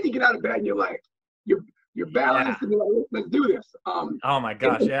cool. And then you get out of bed and you're like, you're Yeah. balanced and you're like, let's do this. Oh my And,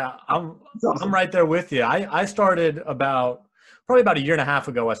 gosh. Yeah. it's I'm awesome. right there with you. I started probably about a year and a half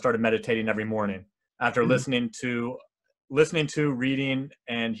ago. I started meditating every morning after Mhm. listening to, reading,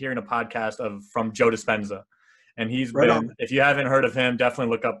 and hearing a podcast from Joe Dispenza. And he's Right on. been, if you haven't heard of him,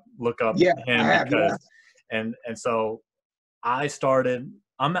 definitely look up Yeah, I him have. because, Yeah. and so I started,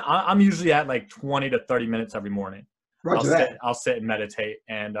 I'm usually at like 20 to 30 minutes every morning. Roger that. I'll sit and meditate.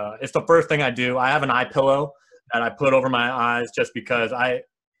 And it's the first thing I do. I have an eye pillow that I put over my eyes just because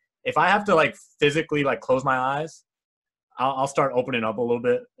if I have to like physically like close my eyes, I'll start opening up a little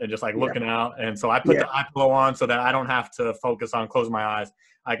bit and just like Yeah. looking out. And so I put Yeah. the eye pillow on so that I don't have to focus on closing my eyes.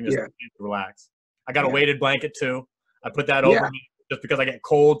 I can just Yeah. relax. I got a Yeah. weighted blanket too. I put that over Yeah. me just because I get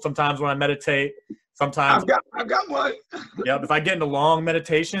cold sometimes when I meditate. Sometimes, I've got one. yeah, if I get into long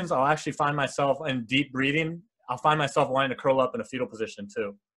meditations, I'll actually find myself in deep breathing. I'll find myself wanting to curl up in a fetal position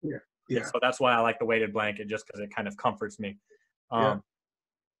too. Yeah. And Yeah. so that's why I like the weighted blanket, just because it kind of comforts me. Yeah. Um,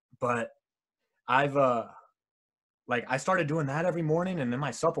 but I've like I started doing that every morning, and then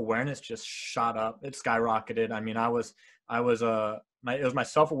my self-awareness just shot up. It skyrocketed. I mean, it was my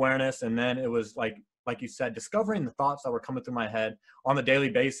self-awareness, and then it was like you said, discovering the thoughts that were coming through my head on a daily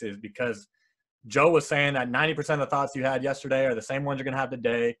basis, because Joe was saying that 90% of the thoughts you had yesterday are the same ones you're going to have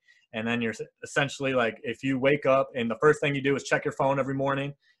today. And then you're essentially like, if you wake up and the first thing you do is check your phone every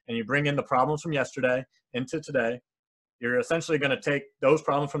morning and you bring in the problems from yesterday into today, you're essentially going to take those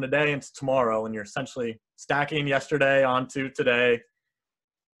problems from today into tomorrow, and you're essentially stacking yesterday onto today,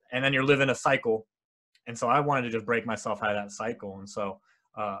 and then you're living a cycle. And so I wanted to just break myself out of that cycle. And so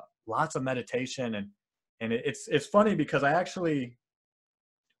lots of meditation, and it's funny because I actually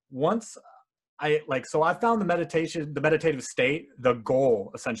once so I found the meditative state, the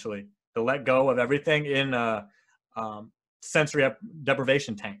goal essentially, to let go of everything in a sensory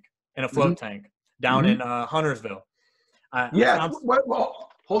deprivation tank, in a Hmm. float tank down Hmm. in Huntersville. I Yes. found,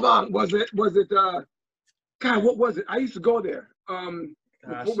 Well, hold on. God, what was it? I used to go there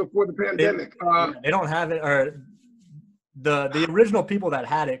gosh, before the pandemic. yeah, they don't have it, or the original people that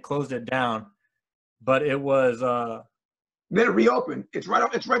had it closed it down, but it was Then it reopened. It's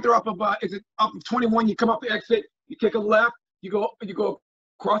right there off of. Is it off of 21? You come up the exit. You take a left. You go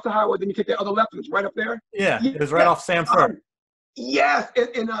across the highway. Then you take the other left, and it's right up there. yeah, it was right Yeah. off Sanford. Yes.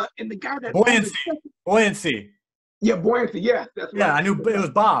 And the guy that owned Buoyancy, it. buoyancy. Yeah, buoyancy. Yes, that's Yeah, right. I knew it was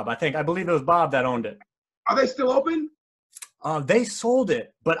Bob. I believe it was Bob that owned it. Are they still open? They sold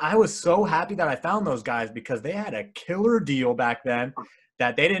it, but I was so happy that I found those guys because they had a killer deal back then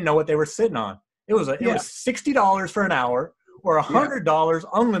that they didn't know what they were sitting on. It Yeah. was $60 for an hour or Yeah. $100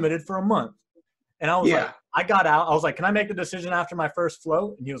 unlimited for a month. And I was like, Yeah. I got out. I was like, can I make the decision after my first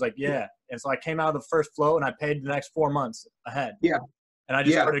float? And he was like, yeah. And so I came out of the first float and I paid the next 4 months ahead. Yeah. And I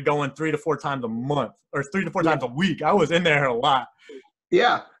just Yeah. started going 3 to 4 times a month, or 3 to 4 Yeah. times a week. I was in there a lot.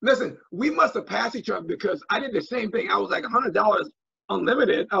 Yeah. Listen, we must have passed each other because I did the same thing. I was like $100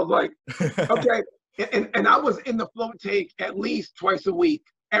 unlimited. I was like, okay. And I was in the float tank at least twice a week,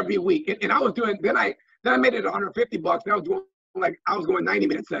 every week. And I was doing, then I made it $150. And I was going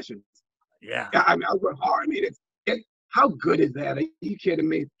 90-minute sessions. Yeah. Yeah, I mean, I was going hard. I mean, how good is that? Are you kidding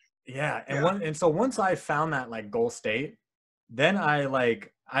me? Yeah. Yeah. And so once I found that like goal state, then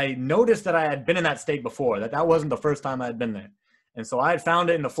I noticed that I had been in that state before, that wasn't the first time I had been there. And so I had found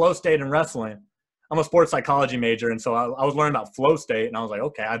it in the flow state in wrestling. I'm a sports psychology major. And so I was learning about flow state, and I was like,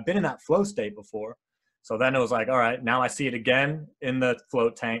 okay, I've been in that flow state before. So then it was like, all right, now I see it again in the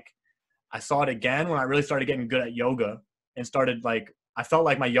float tank. I saw it again when I really started getting good at yoga and I felt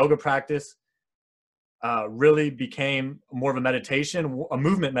like my yoga practice really became more of a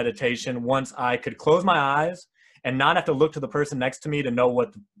movement meditation, once I could close my eyes and not have to look to the person next to me to know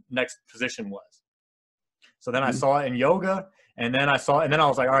what the next position was. So then I Mhm. saw it in yoga, and then I was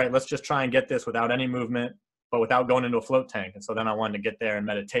like, all right, let's just try and get this without any movement, but without going into a float tank. And so then I wanted to get there in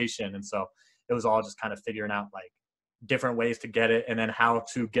meditation. And so it was all just kind of figuring out like different ways to get it, and then how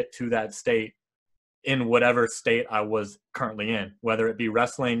to get to that state in whatever state I was currently in, whether it be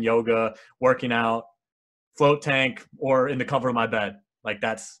wrestling, yoga, working out, float tank, or in the cover of my bed. Like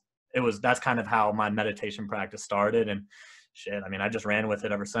that's kind of how my meditation practice started. And shit, I mean, I just ran with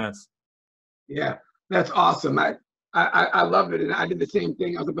it ever since. Yeah, that's awesome. I love it, and I did the same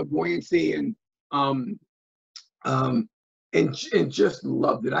thing. I was up at buoyancy, and Um, and just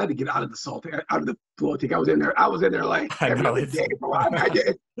loved it. I had to get out of the salt tank, out of the float tank. I was in there like I every know other day. Bro. I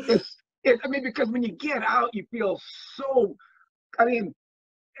mean, because when you get out, you feel so. I mean,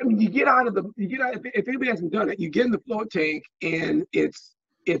 you get out. If anybody hasn't done it, you get in the float tank, and it's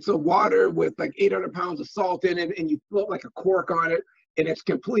a water with like 800 pounds of salt in it, and you float like a cork on it, and it's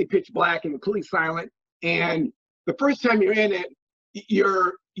completely pitch black and completely silent. And the first time you're in it,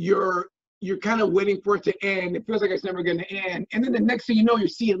 you're kind of waiting for it to end. It feels like it's never going to end. And then the next thing you know, you're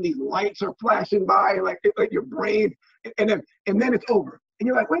seeing these lights are flashing by, like your brain, and then it's over. And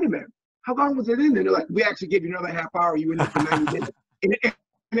you're like, wait a minute, how long was it in there? They're like, we actually gave you another half hour. You were in there for 90 minutes. And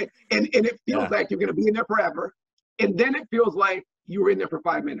it feels like you're going to be in there forever. And then it feels like you were in there for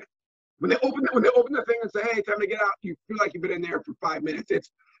 5 minutes. When they open the thing and say, hey, time to get out, you feel like you've been in there for 5 minutes.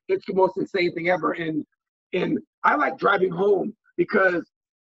 It's the most insane thing ever. And I like driving home because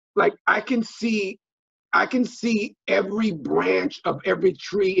like I can see every branch of every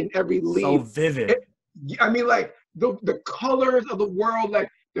tree and every leaf. So vivid. I mean, like the colors of the world, like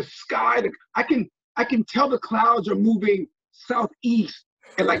the sky. I can tell the clouds are moving southeast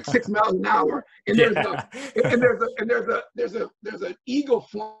at like 6 miles an hour, and there's a eagle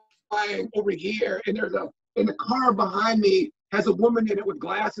flying over here, and the car behind me has a woman in it with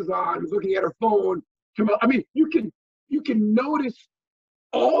glasses on who's looking at her phone. I mean, you can notice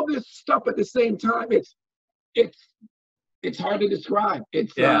all this stuff at the same time. It's hard to describe.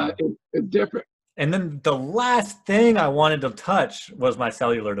 It's different. And then the last thing I wanted to touch was my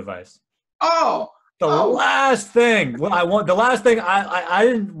cellular device. The last thing I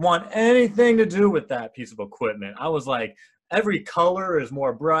didn't want anything to do with that piece of equipment. I was like, every color is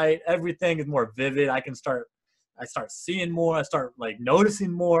more bright, everything is more vivid. I start seeing more, I start like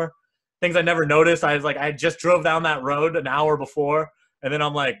noticing more things I never noticed. I was like, I just drove down that road an hour before, and then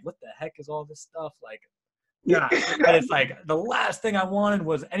I'm like, what the heck is all this stuff? Like, yeah. And it's like the last thing I wanted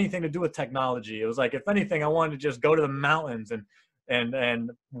was anything to do with technology. It was like, if anything, I wanted to just go to the mountains and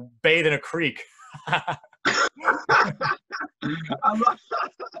bathe in a creek. I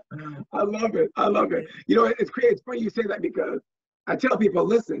love it. You know, it's crazy. It's funny you say that because I tell people,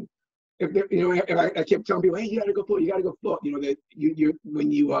 listen, if I kept telling people, hey, you gotta go float. You know that you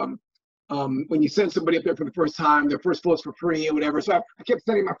when you send somebody up there for the first time, their first float's for free or whatever. So I kept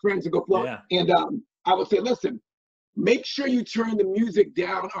sending my friends to go float, and I would say, listen, make sure you turn the music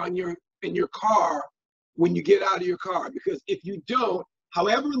down in your car when you get out of your car, because if you don't,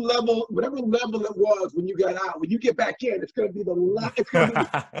 whatever level it was when you got out, when you get back in, it's going to be it's going to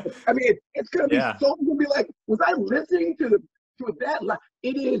be, I mean, it's going to be so, you're going to be like, was I listening to that?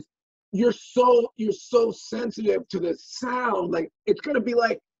 It is, you're so sensitive to the sound. Like, it's going to be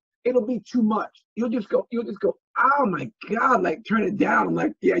like, it'll be too much. You'll just go, oh my God, like turn it down. I'm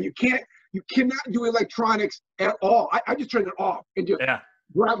like, yeah, you cannot do electronics at all. I just turn it off and just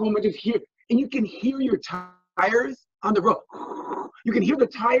drive home and just hear, and you can hear your tires on the road. You can hear the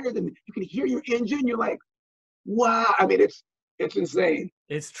tires and you can hear your engine. You're like, wow. I mean, it's insane.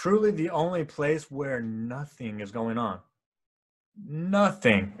 It's truly the only place where nothing is going on.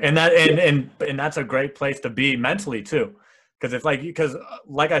 Nothing. And that's a great place to be mentally too. Because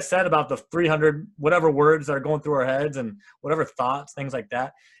like I said about the 300 whatever words that are going through our heads and whatever thoughts, things like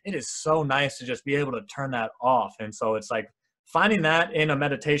that, it is so nice to just be able to turn that off. And so it's like finding that in a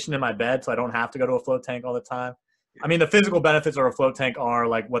meditation in my bed, so I don't have to go to a float tank all the time. I mean, the physical benefits of a float tank are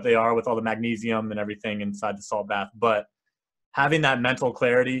like what they are with all the magnesium and everything inside the salt bath. But having that mental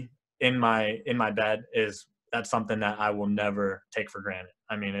clarity in my bed that's something that I will never take for granted.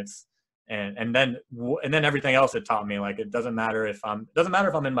 I mean, and then everything else it taught me, like, it doesn't matter if I'm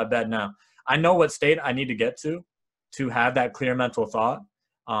in my bed now. I know what state I need to get to have that clear mental thought.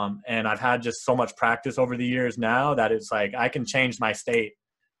 And I've had just so much practice over the years now that it's like I can change my state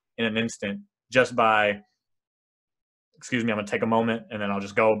in an instant just by, excuse me, I'm going to take a moment, and then I'll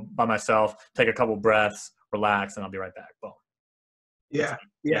just go by myself, take a couple breaths, relax, and I'll be right back. Boom. Yeah.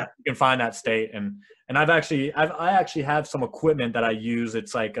 You can find that state. And I actually have some equipment that I use.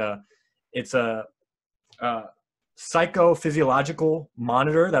 It's like it's a psychophysiological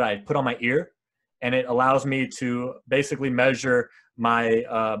monitor that I put on my ear, and it allows me to basically measure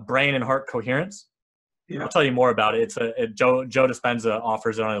my brain and heart coherence. I'll tell you more about it. Joe Dispenza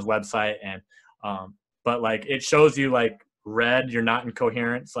offers it on his website, and but like it shows you like red, you're not in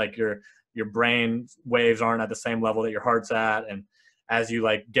coherence, like your brain waves aren't at the same level that your heart's at, and as you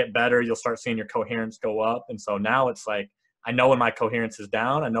like get better, you'll start seeing your coherence go up. And so now it's like I know when my coherence is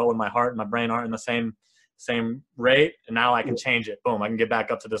down, I know when my heart and my brain aren't in the same rate, and now I can change it. Boom, I can get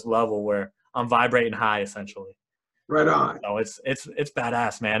back up to this level where I'm vibrating high, essentially. Right on. So it's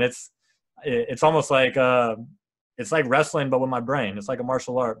badass, man. it's almost like it's like wrestling, but with my brain. It's like a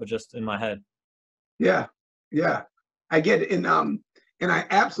martial art, but just in my head. Yeah, yeah, I get it, and I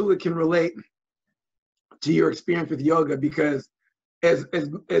absolutely can relate to your experience with yoga because as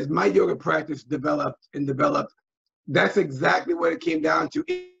my yoga practice developed and developed, that's exactly what it came down to.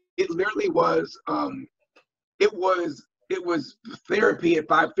 It literally was it was therapy at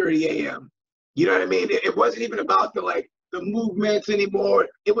 5:30 a.m. You know what I mean? It wasn't even about the movements anymore.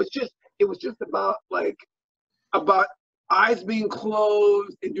 It was just about eyes being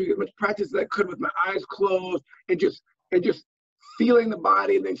closed and doing as much practice as I could with my eyes closed and just feeling the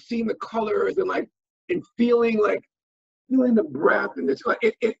body and then seeing the colors and feeling the breath and it's like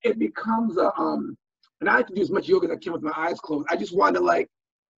it becomes a and I have to do as much yoga as I can with my eyes closed. I just want to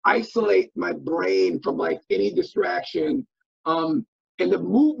isolate my brain from any distraction. And the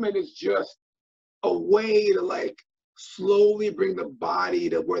movement is just a way to slowly bring the body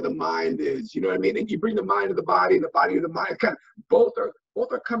to where the mind is. You know what I mean? And you bring the mind to the body and the body to the mind. Kind of both are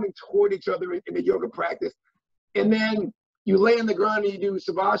coming toward each other in the yoga practice. And then you lay on the ground and you do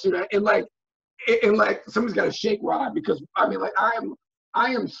savasana and somebody's got to shake Rod because I mean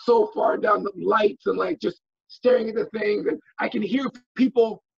I am so far down the lights and just staring at the things and I can hear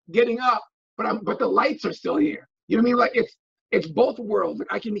people getting up, but the lights are still here. You know what I mean? It's both worlds.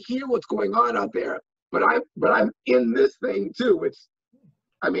 I can hear what's going on out there, but I'm in this thing too.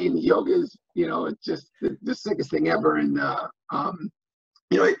 Yoga is, it's just the sickest thing ever. And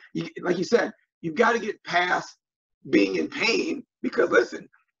like you said, you've got to get past being in pain because listen,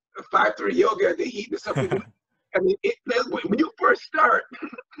 5:30 yoga, they eat this stuff. When you first start,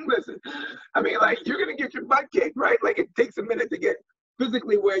 listen, you're gonna get your butt kicked, right? It takes a minute to get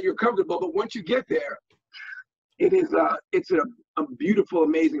physically where you're comfortable, but once you get there, it's a beautiful,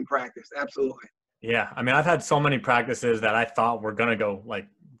 amazing practice. Absolutely. Yeah, I've had so many practices that I thought were gonna go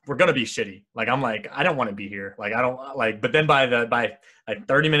we're gonna be shitty. I don't want to be here. I don't but then by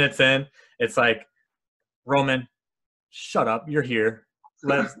 30 minutes in, it's Roman, shut up, you're here.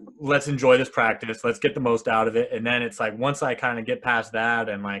 Let's enjoy this practice. Let's get the most out of it. And then it's once I kind of get past that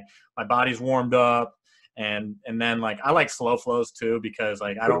and my body's warmed up and then I like slow flows too because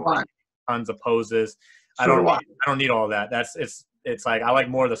I don't like tons of poses. I don't need all that. It's I like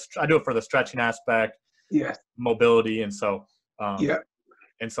more I do it for the stretching aspect, mobility, and so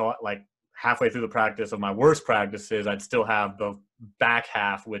and so halfway through the practice of my worst practices, I'd still have the back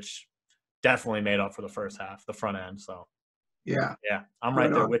half, which definitely made up for the first half, the front end. So yeah, I'm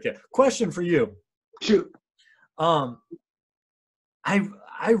right there with you. Question for you. Shoot. I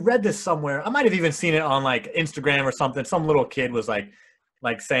read this somewhere. I might have even seen it on Instagram or something. Some little kid was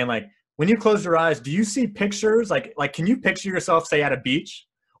saying when you close your eyes, do you see pictures? Can you picture yourself, say, at a beach?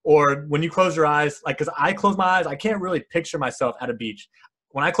 Or when you close your eyes, because I close my eyes, I can't really picture myself at a beach.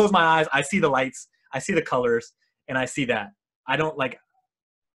 When I close my eyes, I see the lights, I see the colors, and I see that. I don't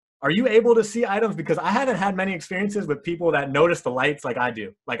are you able to see items? Because I haven't had many experiences with people that notice the lights like I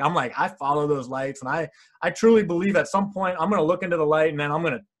do. I follow those lights, and I truly believe at some point I'm going to look into the light, and then I'm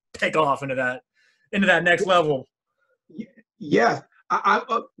going to take off into that next level. Yes. There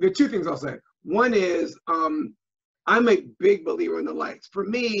are two things I'll say. One is I'm a big believer in the lights. For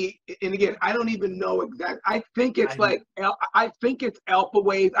me, and again, I don't even know exactly. I think it's I think it's alpha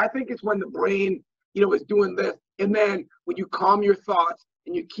waves. I think it's when the brain, is doing this. And then when you calm your thoughts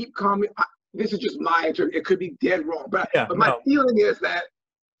and you keep calm, this is just my interpretation. It could be dead wrong. But my feeling is that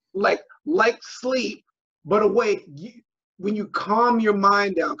like sleep, but awake, when you calm your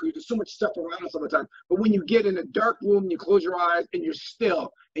mind down, because there's so much stuff around us all the time, but when you get in a dark room, you close your eyes and you're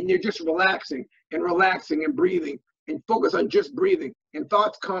still and you're just relaxing and breathing and focus on just breathing and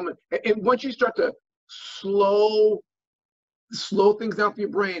thoughts come. And once you start to slow things down for your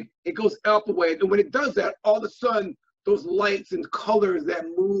brain, it goes alpha wave. And when it does that, all of a sudden, those lights and colors that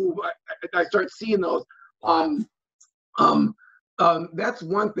move, I start seeing those. That's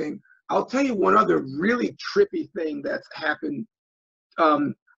one thing. I'll tell you one other really trippy thing that's happened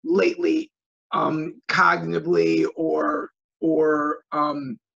lately, cognitively or I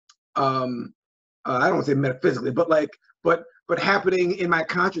don't want to say metaphysically, but happening in my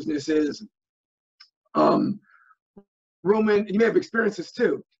consciousness is, Roman, you may have experienced this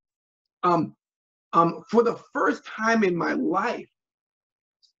too. For the first time in my life,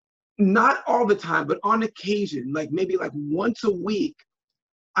 not all the time, but on occasion, maybe once a week,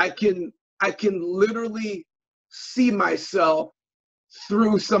 I can literally see myself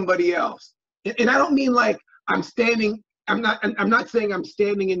through somebody else. And I don't mean I'm standing, I'm not saying I'm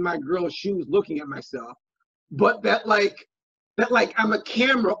standing in my girl's shoes looking at myself, but that I'm a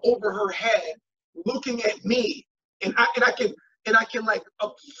camera over her head looking at me. And I can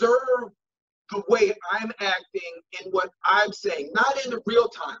observe the way I'm acting and what I'm saying, not in the real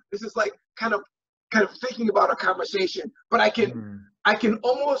time. This is like kind of thinking about a conversation, but I can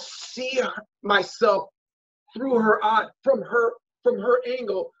almost see myself through her eye, from her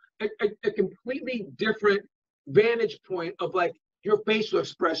angle, a completely different vantage point of like your facial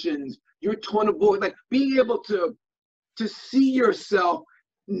expressions, your tone of voice, like being able to see yourself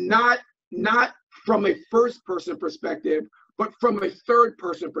not from a first person perspective, but from a third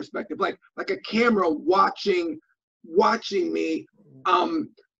person perspective, like a camera watching me,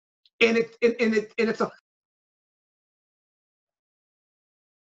 and it's a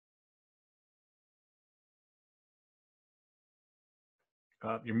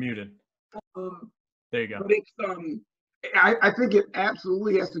You're muted. um, There you go. but it's I think it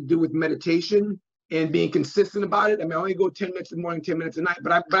absolutely has to do with meditation and being consistent about it. I mean, I only go 10 minutes in the morning, 10 minutes at night,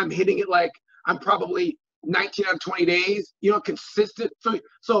 but I'm hitting it like I'm probably 19 out of 20 days, consistent.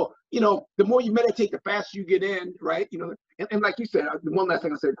 So, the more you meditate, the faster you get in, right? And like you said, the one last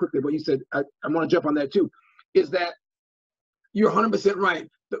thing I said quickly, but you said, I want to jump on that too, is that you're 100% right.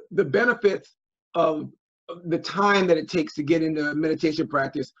 The benefits of the time that it takes to get into meditation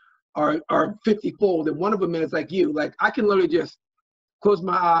practice are 50-fold. And one of them is like you, like I can literally just close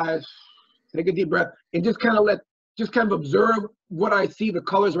my eyes, take a deep breath, and just kind of observe what I see. The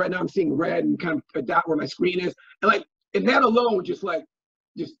colors right now, I'm seeing red and kind of a dot where my screen is, and that alone just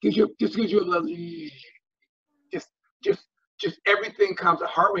gives you a little, just everything calms. The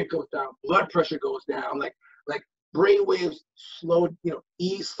heart rate goes down, blood pressure goes down, like brain waves slow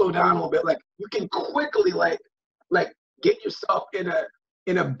down a little bit. Like you can quickly like get yourself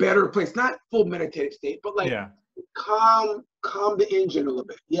in a better place, not full meditative state, but like calm the engine a little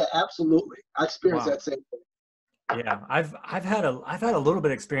bit. Yeah, absolutely. I experienced that same thing. Yeah, I've had a little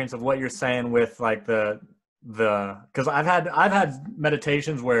bit of experience of what you're saying with like because I've had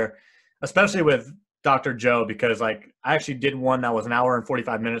meditations where, especially with Dr. Joe, because like I actually did one that was an hour and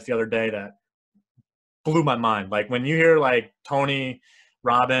 45 minutes the other day that blew my mind. Like when you hear like Tony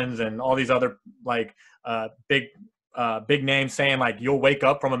Robbins and all these other like big names saying like you'll wake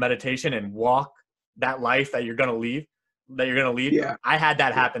up from a meditation and walk that life that you're gonna lead. Yeah. I had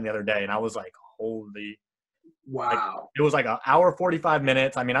that happen the other day, and I was like, holy. Wow. Like, it was like an hour, 45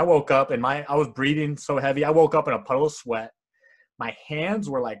 minutes. I mean, I woke up and I was breathing so heavy. I woke up in a puddle of sweat. My hands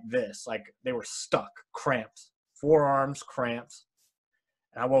were like this, like they were stuck, cramps, forearms, cramps.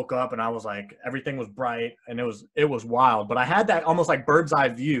 And I woke up and I was like, everything was bright and it was wild. But I had that almost like bird's eye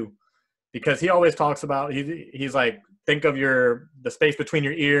view, because he always talks about, he's like, think of the space between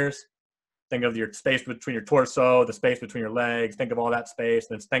your ears, think of your space between your torso, the space between your legs, think of all that space,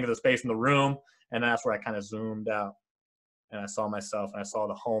 then think of the space in the room. And that's where I kind of zoomed out and I saw myself and I saw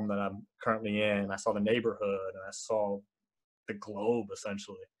the home that I'm currently in. I saw the neighborhood and I saw the globe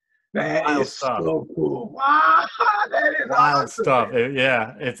essentially. That wild is stuff. So cool. Wow, that is wild awesome. Stuff.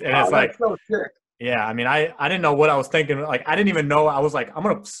 It's like, so sick. Yeah, I mean, I didn't know what I was thinking. Like, I didn't even know. I was like, I'm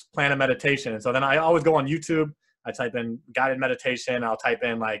going to plan a meditation. And so then I always go on YouTube. I type in guided meditation. I'll type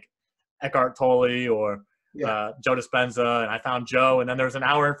in like Eckhart Tolle or Joe Dispenza. And I found Joe. And then there was an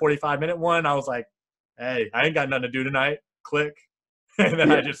hour and 45-minute one. I was like, hey, I ain't got nothing to do tonight. Click. And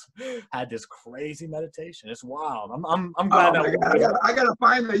then I just had this crazy meditation. It's wild. I'm glad that I gotta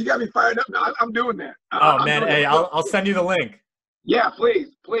find that. You got me fired up now. I'm doing that. Oh man, hey, I'll send you the link. Yeah, please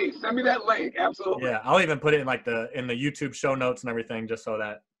send me that link. Absolutely. Yeah, I'll even put it in like in the YouTube show notes and everything, just so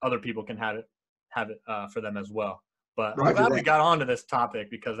that other people can have it for them as well. But I'm glad we got onto this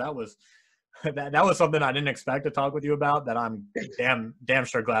topic, because that was something I didn't expect to talk with you about. That I'm damn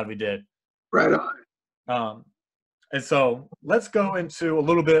sure glad we did. Right on. And so let's go into a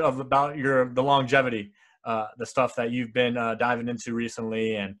little bit about the longevity, the stuff that you've been diving into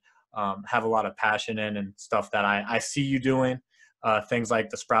recently and have a lot of passion in, and stuff that I see you doing, things like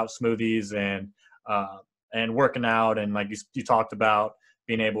the sprout smoothies and working out. And like you talked about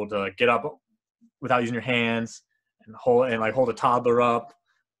being able to get up without using your hands and hold a toddler up,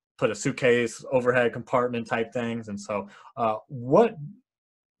 put a suitcase overhead compartment type things. And so what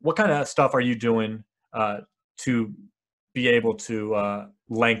kind of stuff are you doing to be able to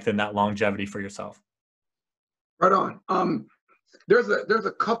lengthen that longevity for yourself? Right on. There's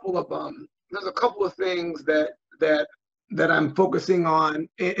a couple of things that I'm focusing on,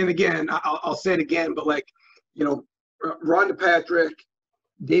 and again, I'll say it again, but like, Rhonda Patrick,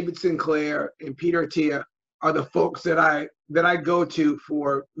 David Sinclair, and Peter Attia are the folks that I go to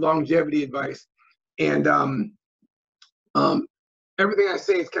for longevity advice, and everything I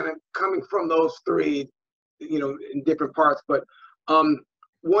say is kind of coming from those three, in different parts. But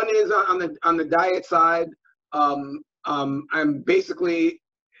one is on the diet side. I'm basically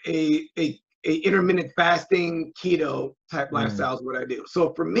a a intermittent fasting keto type lifestyle is what I do.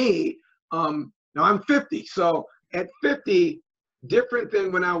 So for me, now I'm 50. So at 50, different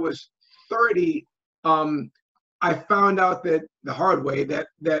than when I was 30, I found out that the hard way that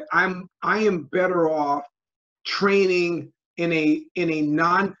I am better off training in a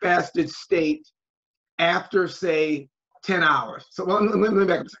non-fasted state after, say, 10 hours. So let me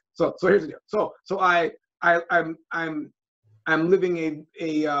back up a second. So here's the deal. So I'm living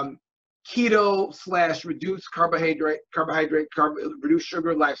a keto / reduced reduced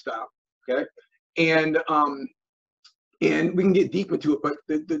sugar lifestyle. Okay, and we can get deep into it, but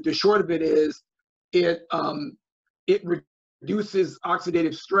the short of it is it reduces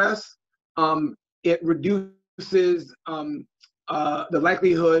oxidative stress. It reduces the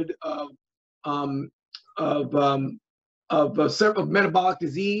likelihood of metabolic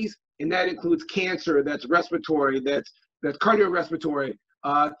disease, and that includes cancer, that's respiratory, that's cardiorespiratory,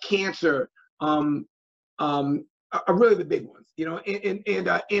 cancer, are really the big ones, you know, and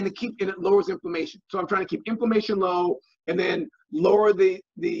it lowers inflammation. So I'm trying to keep inflammation low, and then lower the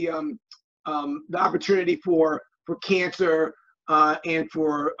opportunity for cancer and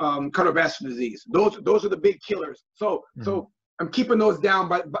for cardiovascular disease. Those are the big killers. So I'm keeping those down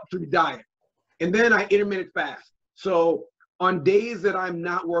through diet, and then I intermittent fast. So on days that I'm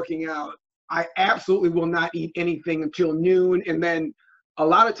not working out, I absolutely will not eat anything until noon, and then a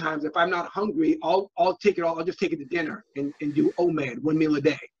lot of times, if I'm not hungry, I'll take it all. I'll just take it to dinner and do OMAD, 1 meal a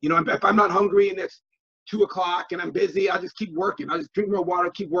day. You know, if I'm not hungry and it's 2 o'clock and I'm busy, I'll just keep working. I'll just drink more water,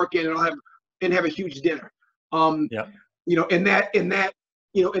 keep working, and I'll have a huge dinner. You know, in that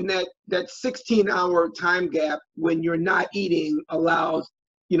 16-hour time gap when you're not eating allows,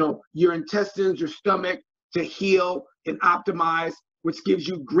 you know, your intestines, your stomach to heal and optimize, which gives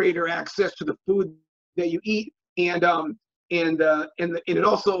you greater access to the food that you eat, and it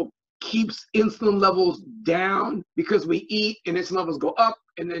also keeps insulin levels down, because we eat and insulin levels go up,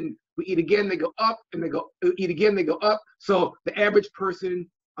 and then we eat again, they go up, and eat again, they go up. So the average person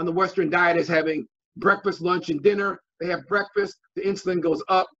on the Western diet is having breakfast, lunch, and dinner. They have breakfast, the insulin goes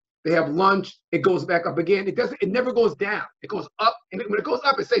up. They have lunch, it goes back up again. It never goes down. It goes up, and when it goes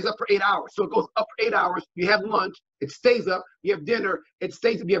up, it stays up for 8 hours. So it goes up for 8 hours. You have lunch, it stays up. You have dinner, it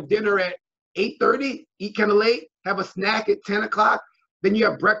stays up. You have dinner at 8:30, eat kind of late, have a snack at 10 o'clock. Then you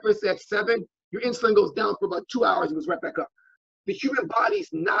have breakfast at 7. Your insulin goes down for about 2 hours and goes right back up. The human body's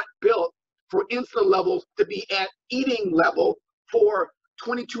not built for insulin levels to be at eating level for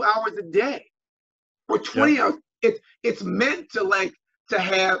 22 hours a day or 20 hours. It's meant to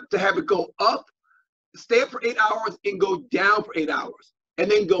have it go up, stay up for 8 hours, and go down for 8 hours, and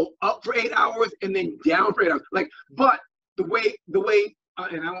then go up for 8 hours, and then down for 8 hours. But the way,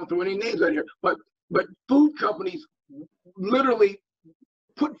 and I won't throw any names out here, but food companies literally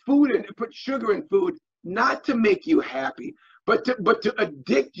put sugar in food, not to make you happy, but to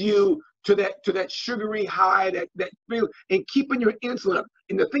addict you to that sugary high, that feel, and keeping your insulin up.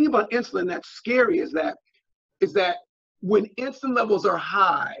 And the thing about insulin that's scary is that when insulin levels are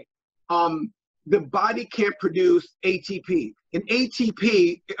high, the body can't produce ATP. And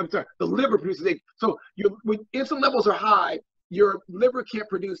ATP, the liver produces ATP. So when insulin levels are high, your liver can't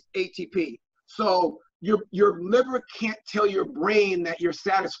produce ATP. So your liver can't tell your brain that you're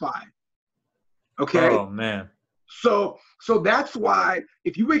satisfied. Okay? Oh, man. So that's why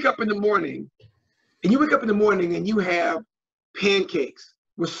if you wake up in the morning and you have pancakes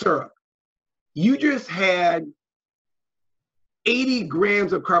with syrup, you just had 80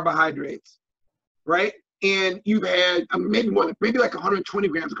 grams of carbohydrates, right? And you've had maybe like 120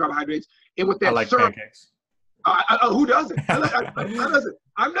 grams of carbohydrates. And with that I like syrup, pancakes. Who doesn't? I doesn't.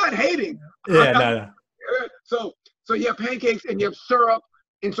 I'm not hating. Yeah, no. So you have pancakes and you have syrup,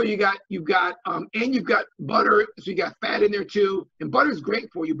 and so you've got butter. So you got fat in there too, and butter is great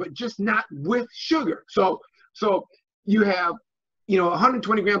for you, but just not with sugar. So you have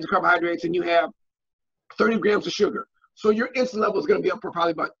 120 grams of carbohydrates, and you have 30 grams of sugar. So your insulin level is going to be up for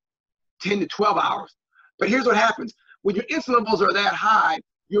probably about 10 to 12 hours. But here's what happens. When your insulin levels are that high,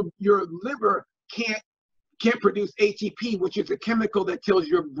 your liver can't produce ATP, which is a chemical that tells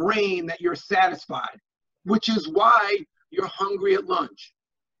your brain that you're satisfied, which is why you're hungry at lunch,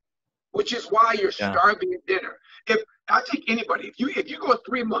 which is why you're starving at dinner. If I take anybody, if you go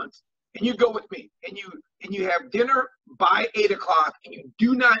 3 months and you go with me and you have dinner by 8 o'clock and you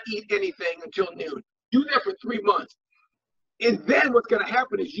do not eat anything until noon, do that for 3 months. And then what's going to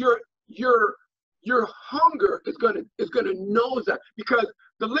happen is your hunger is going to nose up, because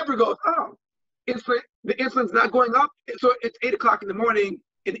the liver goes, oh, the insulin's not going up, so it's 8 o'clock in the morning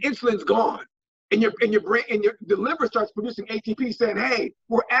and the insulin's gone. and your brain and the liver starts producing ATP, saying, "Hey,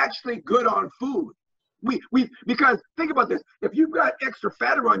 we're actually good on food." Because think about this: if you've got extra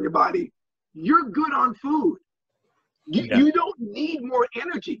fat around your body, you're good on food. You don't need more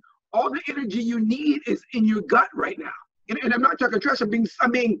energy. All the energy you need is in your gut right now. And I'm not talking trash. I'm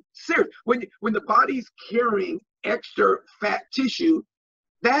being serious. When the body's carrying extra fat tissue,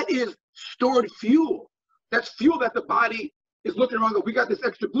 that is stored fuel. That's fuel that the body is looking around. We got this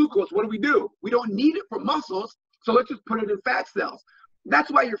extra glucose. What do? We don't need it for muscles, so let's just put it in fat cells.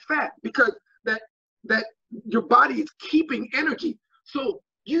 That's why you're fat, because that your body is keeping energy. So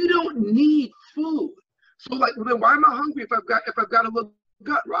you don't need food. So like, then why am I hungry if I've got a little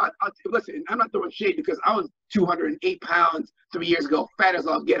gut, Rod? Listen, I'm not throwing shade because I was 208 pounds 3 years ago, fat as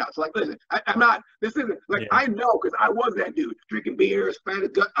all get out. So like, listen, I'm not. This isn't like I know because I was that dude drinking beers, fat as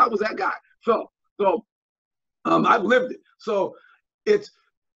gut. I was that guy. So I've lived it. So it's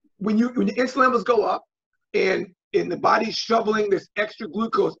when the insulin levels go up and the body's shoveling this extra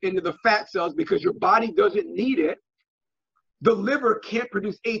glucose into the fat cells because your body doesn't need it. The liver can't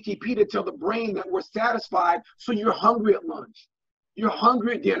produce ATP to tell the brain that we're satisfied, so you're hungry at lunch. You're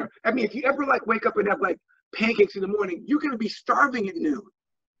hungry at dinner. I mean, if you ever like wake up and have like pancakes in the morning, you're going to be starving at noon.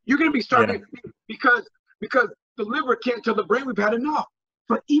 You're going to be starving because the liver can't tell the brain we've had enough.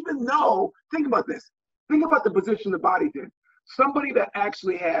 But even though, think about this. Think about the position the body's in. Somebody that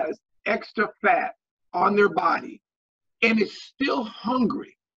actually has extra fat on their body and is still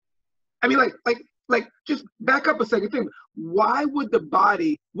hungry. I mean, like, just back up a second. Think, why would the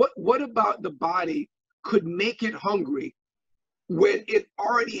body? What about the body could make it hungry when it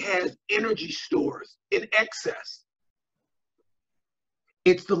already has energy stores in excess?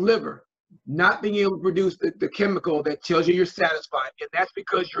 It's the liver not being able to produce the chemical that tells you you're satisfied, and that's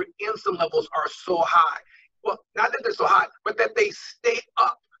because your insulin levels are so high. Well, not that they're so high, but that they stay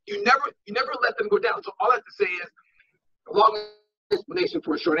up. You never let them go down. So all I have to say is a long explanation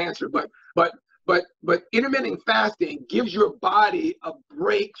for a short answer, but intermittent fasting gives your body a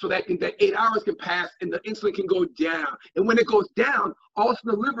break so that 8 hours can pass and the insulin can go down. And when it goes down, all of a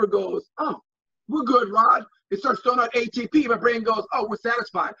sudden the liver goes, "Oh, we're good, Rod." It starts throwing out ATP. My brain goes, "Oh, we're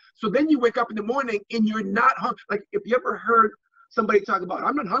satisfied." So then you wake up in the morning and you're not hungry. Like if you ever heard somebody talk about,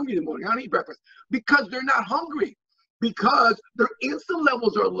 "I'm not hungry in the morning, I don't eat breakfast," because they're not hungry, because their insulin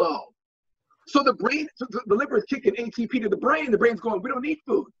levels are low. So the liver is kicking ATP to the brain. The brain's going, "We don't need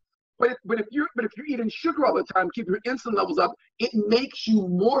food." But if you're eating sugar all the time, keep your insulin levels up, it makes you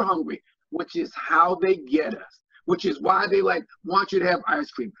more hungry, which is how they get us. Which is why they want you to have ice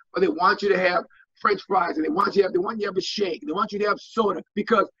cream, or they want you to have French fries, and they want you to have a shake. They want you to have soda,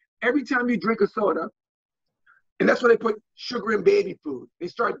 because every time you drink a soda, and that's why they put sugar in baby food. They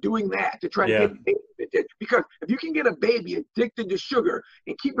start doing that to try to get babies addicted. Because if you can get a baby addicted to sugar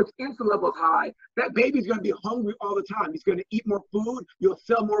and keep its insulin levels high, that baby's going to be hungry all the time. He's going to eat more food. You'll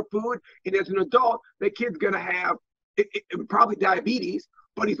sell more food. And as an adult, that kid's going to have probably diabetes,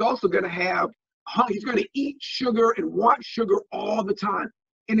 but he's also going to have, he's going to eat sugar and want sugar all the time.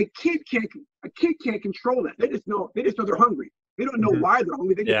 And a kid can't control that. They just know they're hungry. They don't know why they're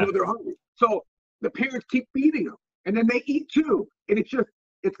hungry. They just know they're hungry. So the parents keep feeding them, and then they eat too, and it's a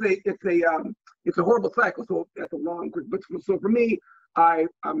horrible cycle. So that's a long, but so for me, I'm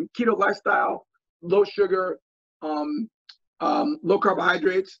keto lifestyle, low sugar, low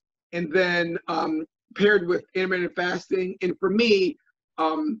carbohydrates, and then paired with intermittent fasting. And for me,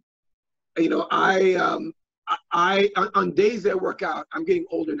 you know, I on days that work out, I'm getting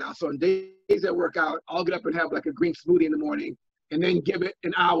older now. So on days that work out, I'll get up and have like a green smoothie in the morning, and then give it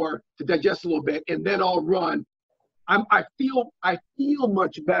an hour to digest a little bit, and then I'll run. I feel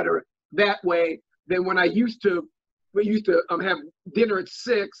much better that way than when I used to. We used to have dinner at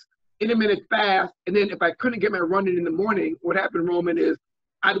 6, intermittent fast, and then if I couldn't get my running in the morning, what happened, Roman, is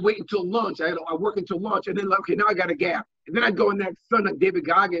I'd wait until lunch. I work until lunch, and then like, okay, now I got a gap, and then I'd go in that sun like David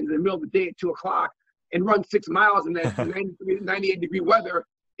Goggins in the middle of the day at 2 o'clock and run 6 miles in that 98-degree weather,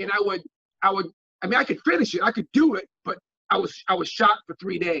 and I mean, I could finish it, I could do it, but I was shot for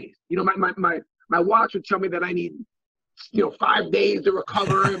 3 days. You know, my watch would tell me that I need, 5 days to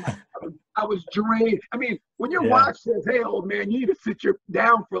recover. I was drained. I mean, when your watch says, "Hey, old man, you need to sit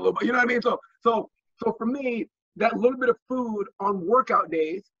down for a little bit," you know what I mean? So for me, that little bit of food on workout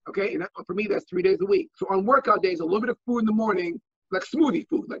days, okay, and for me that's 3 days a week. So on workout days, a little bit of food in the morning, like smoothie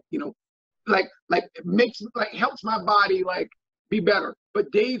food, like helps my body be better.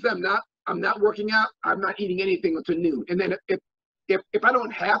 But days I'm not working out, I'm not eating anything until noon. And then if I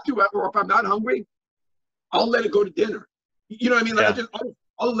don't have to, or if I'm not hungry, I'll let it go to dinner. You know what I mean?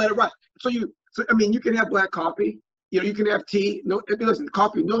 I'll let it ride. So I mean, you can have black coffee, you can have tea. No, listen,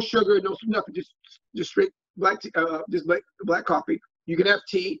 coffee, no sugar, no nothing, just straight black tea, just black coffee. You can have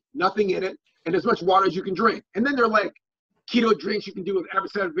tea, nothing in it, and as much water as you can drink. And then they're like keto drinks you can do with apple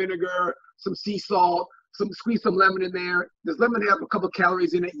cider vinegar, some sea salt, squeeze some lemon in there. Does lemon have a couple of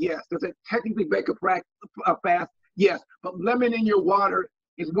calories in it? Yes. Does it technically break a fast? Yes. But lemon in your water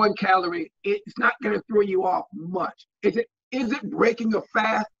is 1 calorie. It's not going to throw you off much. Is it breaking a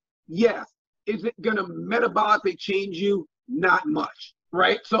fast? Yes. Is it going to metabolically change you? Not much,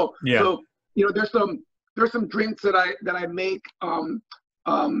 right? So there's some drinks that I make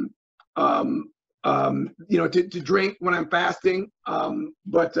to drink when I'm fasting.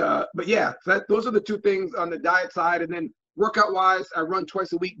 But yeah, those are the 2 things on the diet side. And then workout wise, I run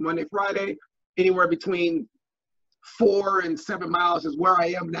twice a week, Monday, Friday, anywhere between 4 and 7 miles is where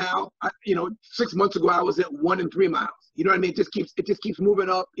I am now. 6 months ago, I was at 1 and 3 miles. You know what I mean? It just keeps moving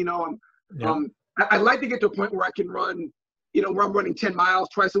up. I'd like to get to a point where I can run, where I'm running 10 miles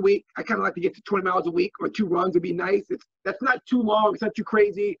twice a week. I kind of like to get to 20 miles a week, or 2 runs would be nice. That's not too long. It's not too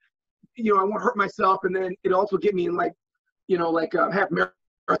crazy. I won't hurt myself. And then it'll also get me in a half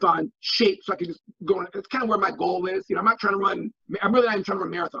marathon shape, so I can just go. It's kind of where my goal is. I'm not trying to run. I'm really not even trying to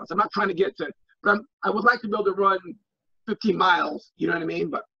run marathons. I'm not trying to get to, but I would like to be able to run 15 miles. You know what I mean?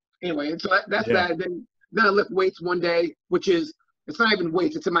 But anyway, and so that's that. And then I lift weights one day, which is, it's not even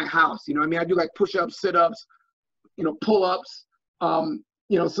weights. It's in my house. You know what I mean? I do like push-ups, sit-ups, pull-ups,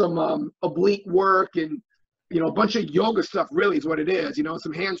 some oblique work, and a bunch of yoga stuff. Really is what it is.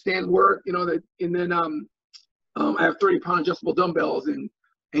 Some handstand work. And then I have 30-pound adjustable dumbbells and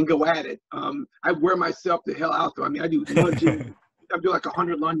go at it. I wear myself the hell out though. I mean, I do lunges. I do like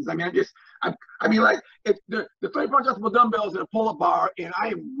 100 lunges. I mean, it's the 30-pound adjustable dumbbells and a pull-up bar, and I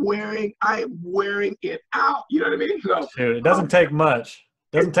am wearing it out. You know what I mean? So, dude, it doesn't take much.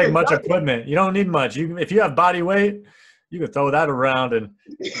 It doesn't take much equipment. You don't need much. If you have body weight, you can throw that around and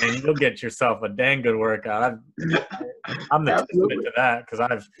you'll get yourself a dang good workout. I'm the testament to that, because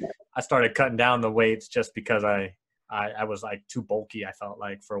I started cutting down the weights just because I was like too bulky, I felt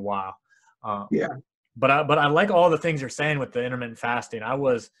like, for a while. But I like all the things you're saying with the intermittent fasting.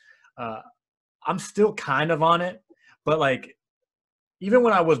 I'm still kind of on it, but like even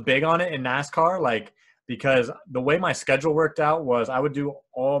when I was big on it in NASCAR, like, because the way my schedule worked out was I would do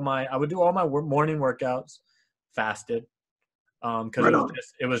all my morning workouts fasted. Because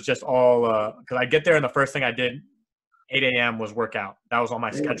it was just all because I get there and the first thing I did 8 a.m. was workout. That was on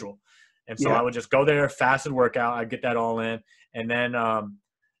my schedule. And so I would just go there, fasted workout. I'd get that all in. And then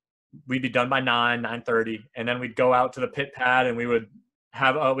we'd be done by 9:30. And then we'd go out to the pit pad and we would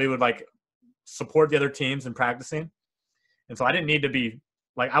like support the other teams in practicing. And so I didn't need to be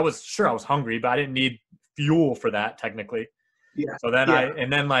like, I was hungry, but I didn't need fuel for that technically. Yeah. So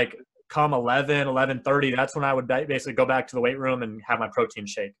then like come 11:30, that's when I would basically go back to the weight room and have my protein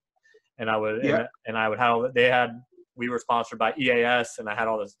shake. And I would, and I would have, we were sponsored by EAS, and I had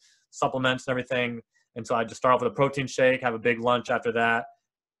all the supplements and everything. And so I'd just start off with a protein shake, have a big lunch after that,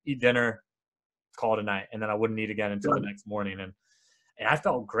 eat dinner, call it a night. And then I wouldn't eat again until the next morning. And I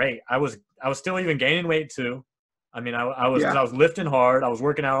felt great. I was still even gaining weight too. I mean, I was lifting hard. I was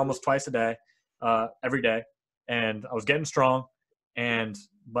working out almost twice a day, every day, and I was getting strong.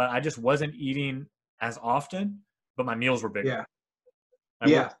 But I just wasn't eating as often, but my meals were bigger.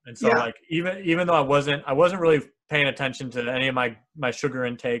 And so like, even though I wasn't really paying attention to any of my sugar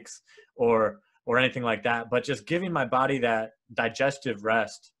intakes or anything like that, but just giving my body that digestive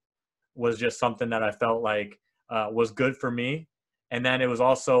rest was just something that I felt like was good for me. And then it was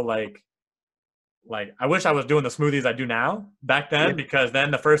also like I wish I was doing the smoothies I do now back then, because then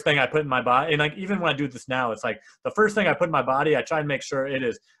the first thing I put in my body, and like even when I do this now, it's like the first thing I put in my body, I try and make sure it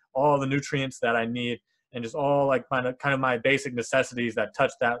is all the nutrients that I need, and just all like kind of my basic necessities that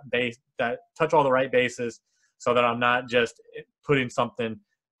touch that touch all the right bases, so that I'm not just putting something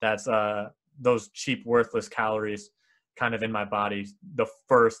that's those cheap, worthless calories kind of in my body the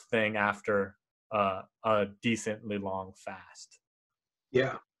first thing after a decently long fast.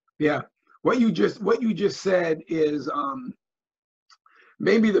 Yeah. What you just said is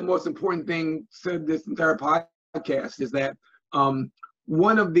maybe the most important thing said this entire podcast, is that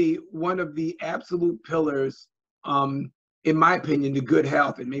one of the absolute pillars, in my opinion, to good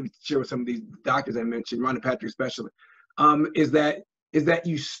health, and maybe share with some of these doctors I mentioned, Rhonda Patrick especially, is that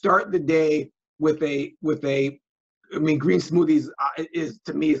you start the day with a I mean, green smoothies is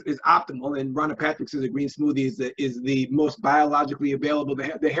to me is optimal, and Rhonda Patrick says a green smoothie is the most biologically available,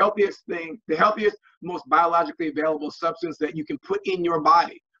 the healthiest, most biologically available substance that you can put in your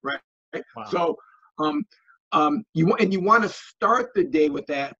body, right? Wow. So, you want to start the day with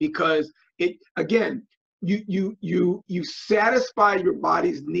that, because it, again, you satisfy your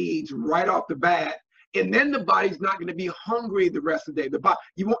body's needs right off the bat, and then the body's not going to be hungry the rest of the day. The body,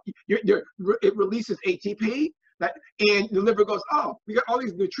 you won't, it releases ATP, that, and the liver goes, oh, we got all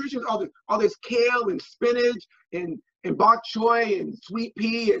these nutrition, all this kale and spinach and bok choy and sweet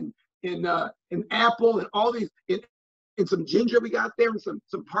pea and apple and all these, and some ginger we got there, and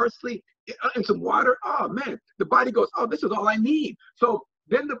some parsley and some water. Oh man, the body goes, oh, this is all I need. So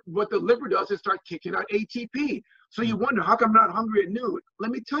then what the liver does is start kicking out ATP. So you wonder, how come I'm not hungry at noon?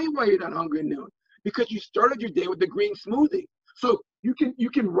 Let me tell you why you're not hungry at noon. Because you started your day with the green smoothie. So you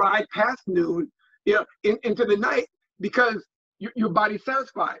can ride past noon, into the night, because your body's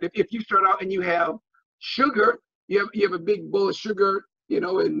satisfied. If you start out and you have sugar, you have a big bowl of sugar,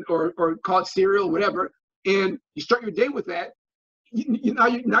 or called cereal, whatever, and you start your day with that, now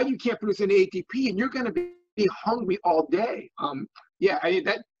you can't produce any ATP, and you're going to be hungry all day.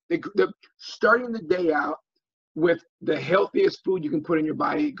 The starting the day out with the healthiest food you can put in your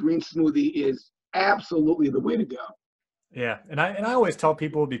body, green smoothie, is absolutely the way to go. Yeah, and I always tell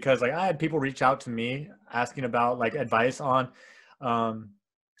people, because like I had people reach out to me asking about like advice on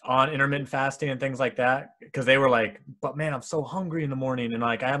intermittent fasting and things like that, because they were like, but man, I'm so hungry in the morning, and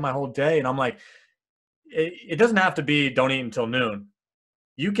like I have my whole day, and I'm like, it doesn't have to be don't eat until noon.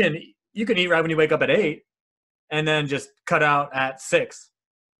 You can eat right when you wake up at 8, and then just cut out at 6.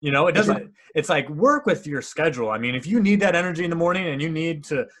 It doesn't. It's like, work with your schedule. I mean, if you need that energy in the morning and you need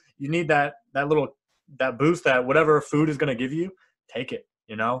that little boost that whatever food is going to give you, take it.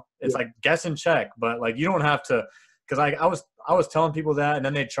 It's like guess and check, but like you don't have to. Because I was telling people that, and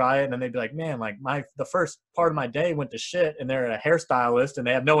then they'd try it, and then they'd be like, man, like the first part of my day went to shit, and they're a hairstylist and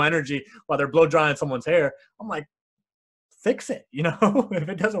they have no energy while they're blow drying someone's hair. I'm like, fix it. If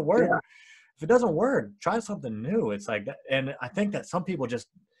it doesn't work. Yeah. If it doesn't work, try something new. It's like that. And I think that some people just,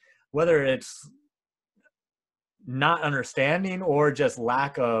 whether it's not understanding or just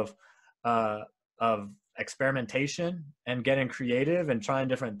lack of experimentation and getting creative and trying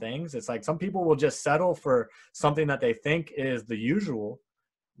different things, it's like some people will just settle for something that they think is the usual.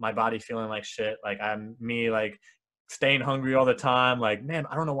 My body feeling like shit, like like staying hungry all the time, like, man,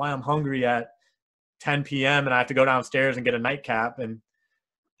 I don't know why I'm hungry at 10 p.m. and I have to go downstairs and get a nightcap and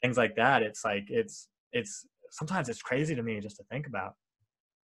things like that. It's like, it's sometimes it's crazy to me just to think about.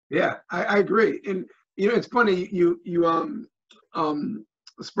 Yeah, I agree. And it's funny, you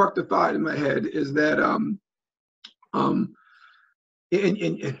sparked a thought in my head, is that and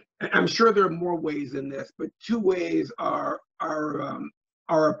I'm sure there are more ways in this, but 2 ways are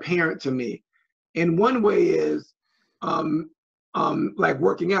apparent to me. And one way is like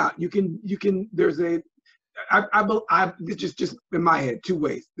working out. You can there's a this just in my head, 2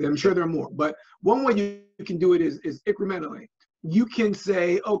 ways. I'm sure there are more, but one way you can do it is incrementally. You can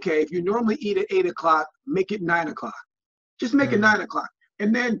say, okay, if you normally eat at 8 o'clock, make it 9 o'clock. Just make it 9 o'clock,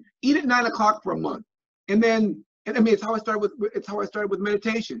 and then eat at 9 o'clock for a month. And I mean, it's how I started with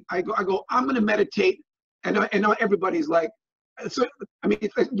meditation. I go, I'm going to meditate, and now everybody's like, so I mean,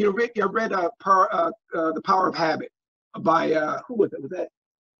 it's like, I read The Power of Habit by who was it? Was that?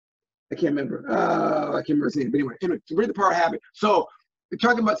 I can't remember. I can't remember his name. But anyway, read The Power of Habit. So they're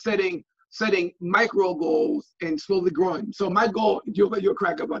talking about setting micro goals and slowly growing. So my goal, you'll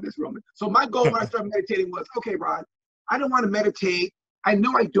crack up on this, Roman. So my goal when I started meditating was, okay, Rod, I don't want to meditate. I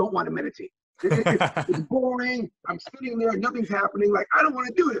know I don't want to meditate. It's boring. I'm sitting there, nothing's happening. Like, I don't want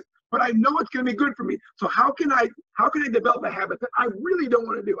to do this, but I know it's going to be good for me. So how can I develop a habit that I really don't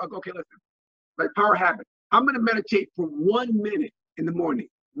want to do? I go, okay, listen, like Power Habit. I'm going to meditate for 1 minute in the morning.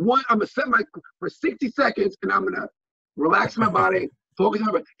 I'm going to set for 60 seconds, and I'm going to relax my body, focus on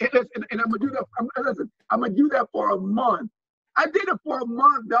my body. And I'm going to do that. I'm going to do that for a month. I did it for a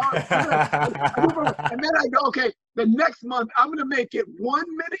month, dog. And then I go, okay, the next month, I'm going to make it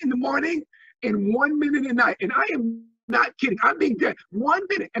 1 minute in the morning and 1 minute at night. And I am not kidding. I'm being dead. 1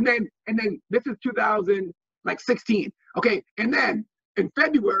 minute. And then this is 2016. Okay. And then in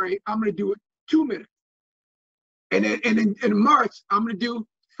February, I'm going to do it 2 minutes. And then in March, I'm going to do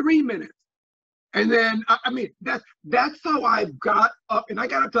 3 minutes. And then, I mean, that's how I got up. And I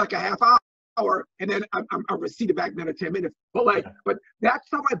got up to like a half hour, and then I receded back another 10 minutes. But that's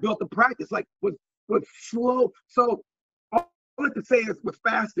how I built the practice, like with slow. So all I have to say is, with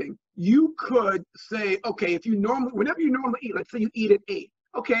fasting, you could say, okay, whenever you normally eat, let's say you eat at 8.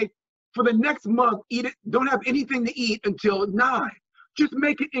 Okay, for the next month, eat it. Don't have anything to eat until 9. Just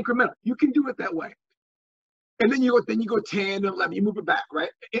make it incremental. You can do it that way. And then you go 10 and 11, you move it back,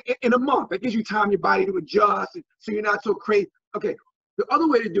 right? In a month, that gives you time, your body to adjust, so you're not so crazy. Okay, the other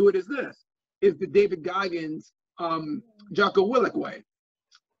way to do it is the David Goggins, Jocko Willink way.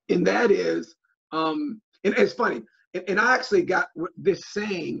 And that is, And it's funny. And I actually got this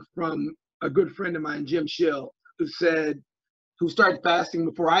saying from a good friend of mine, Jim Schill, who started fasting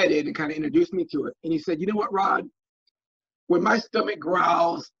before I did and kind of introduced me to it. And he said, you know what, Rod? When my stomach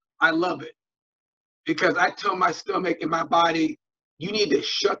growls, I love it. Because I tell my stomach and my body, you need to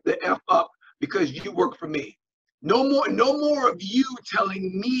shut the F up because you work for me. No more of you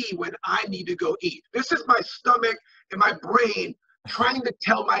telling me when I need to go eat. This is my stomach and my brain trying to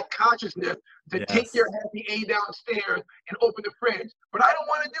tell my consciousness to take your happy A downstairs and open the fridge. But I don't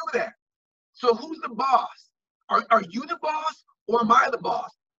want to do that. So who's the boss? Are you the boss or am I the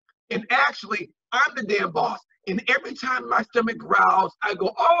boss? And actually, I'm the damn boss. And every time my stomach growls, I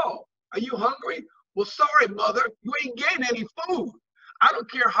go, oh, are you hungry? Well, sorry, mother, you ain't getting any food. I don't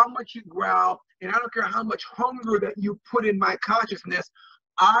care how much you growl, and I don't care how much hunger that you put in my consciousness.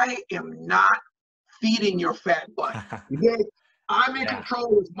 I am not feeding your fat butt. Okay? I'm in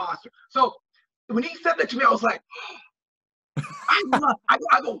control of this monster. So when he said that to me, I was like,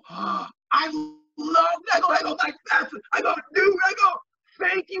 I go, I love that. I go, like that's it. I go, dude,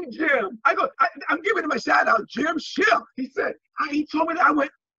 thank you, Jim. I'm giving him a shout out, Jim Schill. He said, he told me that. I went,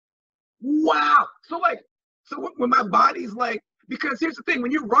 wow. So when my body's like, because here's the thing,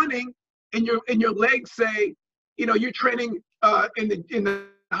 when you're running and your legs say, you're training in the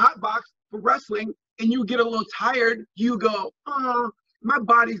hot box for wrestling and you get a little tired, you go, oh, my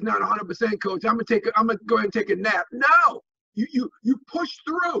body's not 100%, coach. I'm gonna go ahead and take a nap. No, you push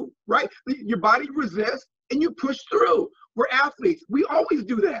through, right? Your body resists and you push through. We're athletes. We always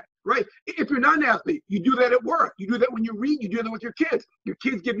do that, right? If you're not an athlete, you do that at work. You do that when you read. You do that with your kids. Your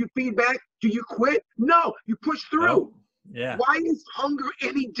kids give you feedback. Do you quit? No, you push through. Oh, yeah. Why is hunger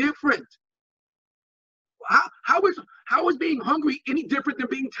any different? How is being hungry any different than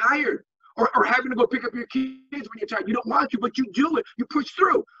being tired or having to go pick up your kids when you're tired? You don't want to, but you do it. You push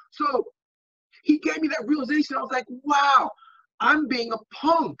through. So he gave me that realization. I was like, wow, I'm being a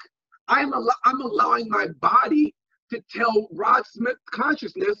punk. I'm allowing my body to tell Rod Smith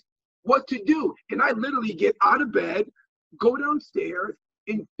consciousness what to do. And I literally get out of bed, go downstairs,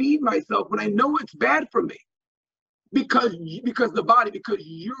 and feed myself when I know it's bad for me. Because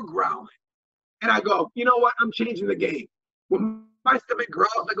you're growling. And I go, you know what? I'm changing the game. When my stomach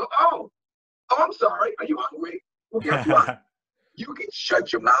growls, I go, oh, I'm sorry. Are you hungry? Well, guess what? You can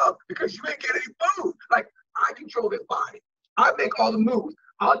shut your mouth because you ain't getting any food. Like, I control this body. I make all the moves.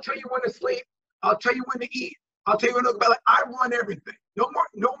 I'll tell you when to sleep. I'll tell you when to eat. I'll tell you when to go. Like, I run everything. No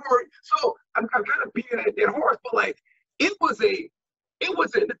more. So I'm kind of beating a dead horse, but like, it was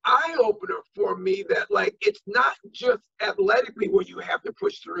an eye opener for me that like, it's not just athletically where you have to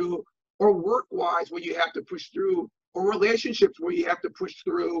push through or work wise where you have to push through or relationships where you have to push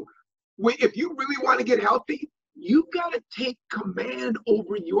through. If you really want to get healthy, you got to take command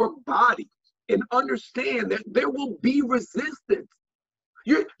over your body and understand that there will be resistance.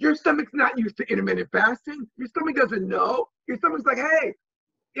 Your stomach's not used to intermittent fasting. Your stomach doesn't know. Your stomach's like, hey,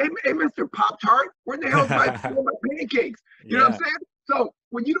 Mr. Pop-Tart, where the hell's my pancakes? You know what I'm saying? So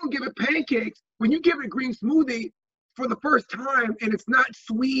when you don't give it pancakes, when you give it green smoothie for the first time and it's not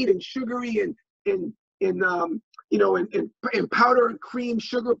sweet and sugary and powder and cream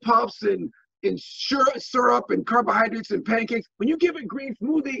sugar puffs and syrup and carbohydrates and pancakes, when you give it green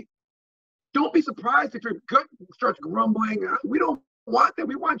smoothie, don't be surprised if your gut starts grumbling. We don't want that.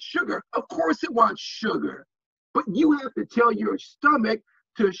 We want sugar. Of course it wants sugar. But you have to tell your stomach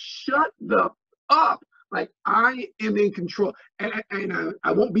to shut the up. Like, I am in control, and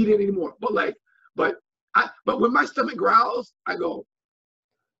I won't beat it anymore. But when my stomach growls, I go.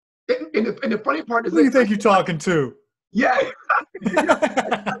 And the funny part is, who do you think you're talking to? Yeah,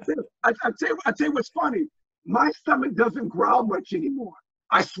 I tell you what's funny. My stomach doesn't growl much anymore.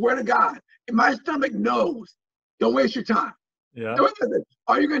 I swear to God, and my stomach knows. Don't waste your time. Yeah.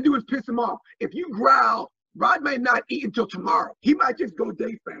 All you're gonna do is piss him off. If you growl, Rod may not eat until tomorrow. He might just go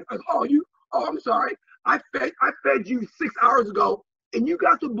day fast. Like, I'm sorry. I fed you 6 hours ago, and you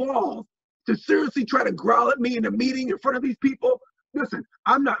got the balls to seriously try to growl at me in a meeting in front of these people. Listen,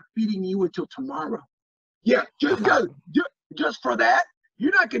 I'm not feeding you until tomorrow. Yeah, just for that,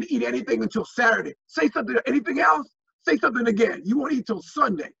 you're not going to eat anything until Saturday. Say something. Anything else? Say something again. You won't eat till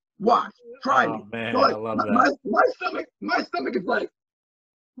Sunday. Watch. Try me. Man, so like, I love that. My stomach is like,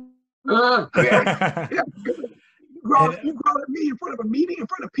 yeah. You growl at me in front of a meeting, in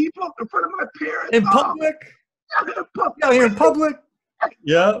front of people, in front of my parents. In public? Out here in public?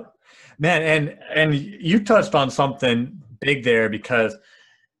 Yeah. Man, and you touched on something big there, because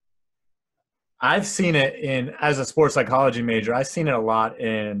I've seen it as a sports psychology major, I've seen it a lot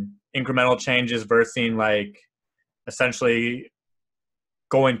in incremental changes versus like essentially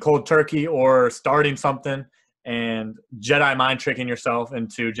going cold turkey or starting something and Jedi mind tricking yourself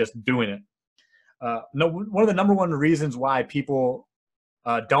into just doing it. No, one of the number one reasons why people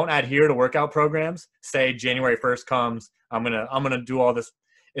don't adhere to workout programs, say January 1st comes, I'm gonna do all this,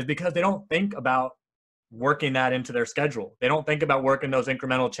 is because they don't think about working that into their schedule. They don't think about working those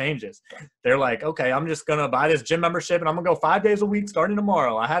incremental changes. They're like, okay, I'm just gonna buy this gym membership and I'm gonna go 5 days a week starting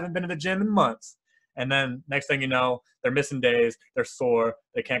tomorrow. I haven't been to the gym in months. And then next thing you know, they're missing days, they're sore,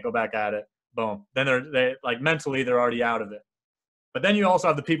 they can't go back at it. Boom. Then they like mentally they're already out of it. But then you also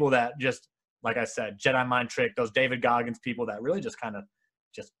have the people that just, like I said, Jedi mind trick, those David Goggins people that really just kind of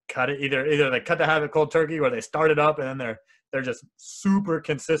just cut it. Either they cut the habit cold turkey or they start it up and then they're just super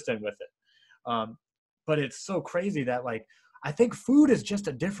consistent with it. But it's so crazy that, like, I think food is just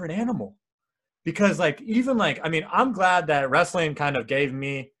a different animal because, like, even like, I mean, I'm glad that wrestling kind of gave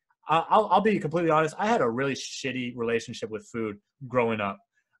me, I'll be completely honest, I had a really shitty relationship with food growing up.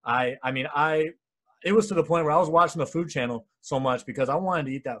 It was to the point where I was watching the Food Channel so much because I wanted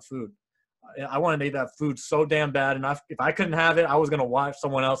to eat that food. I wanted to eat that food so damn bad, and if I couldn't have it, I was gonna watch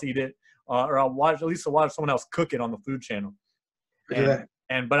someone else eat it, or I'll watch someone else cook it on the Food Channel.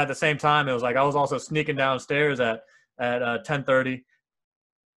 But at the same time, it was like I was also sneaking downstairs at 10:30,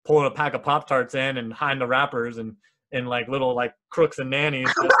 pulling a pack of Pop-Tarts in and hiding the wrappers and like little like crooks and nannies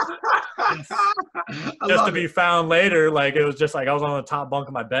just to be found later. Like it was just like I was on the top bunk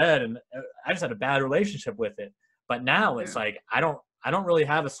of my bed, and I just had a bad relationship with it. But now it's like I don't really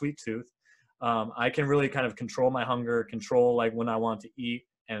have a sweet tooth. I can really kind of control my hunger, control like when I want to eat,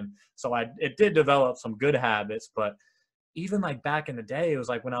 and so it did develop some good habits. But even like back in the day, it was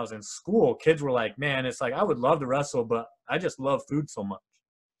like when I was in school, kids were like, man, it's like I would love to wrestle, but I just love food so much.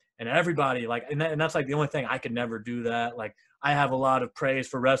 And everybody like, and that's like the only thing I could never do that. Like I have a lot of praise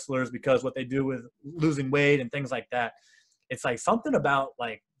for wrestlers because what they do with losing weight and things like that. It's like something about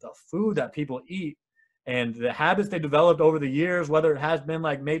like the food that people eat and the habits they developed over the years, whether it has been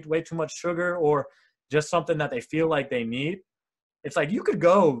like made way too much sugar or just something that they feel like they need. It's like you could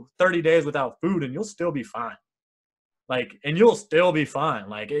go 30 days without food and you'll still be fine. Like, and you'll still be fine.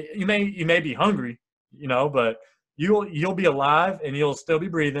 Like you may be hungry, you know, but you'll be alive and you'll still be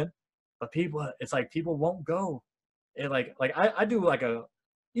breathing. But it's like people won't go. I do like I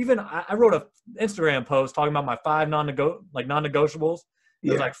wrote a Instagram post talking about my 5 non-negotiables.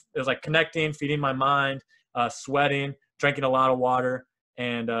 It was like connecting, feeding my mind, sweating, drinking a lot of water,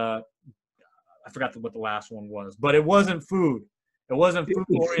 and I forgot what the last one was. But it wasn't food. It wasn't food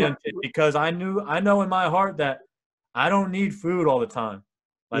oriented because I know in my heart that I don't need food all the time.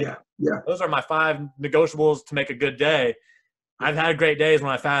 Like those are my 5 negotiables to make a good day. I've had great days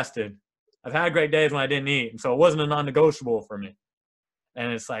when I fasted. I've had great days when I didn't eat. And so it wasn't a non-negotiable for me.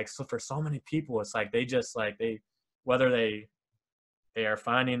 And it's like, so for so many people, it's like they just like whether they are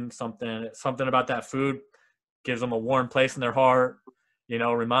finding something about that food gives them a warm place in their heart, you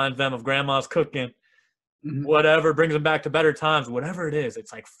know, reminds them of grandma's cooking, whatever brings them back to better times, whatever it is.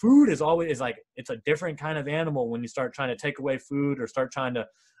 It's like food is always like, it's a different kind of animal when you start trying to take away food or start trying to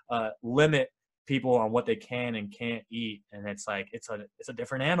limit people on what they can and can't eat. And it's like, it's a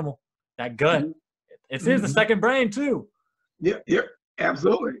different animal. That gut, it is the second brain too. Yeah.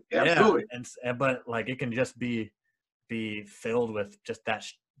 Absolutely. Yeah. But like it can just be filled with just that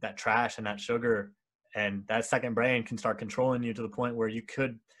trash and that sugar, and that second brain can start controlling you to the point where you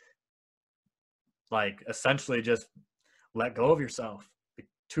could like essentially just let go of yourself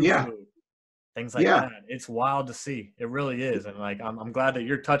to food, things like that. It's wild to see. It really is. And like I'm glad that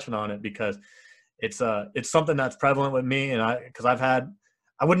you're touching on it because it's something that's prevalent with me, and I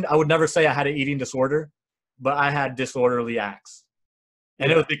would never say I had an eating disorder, but I had disorderly acts.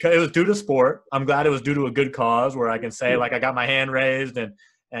 And it was because it was due to sport. I'm glad it was due to a good cause where I can say like I got my hand raised and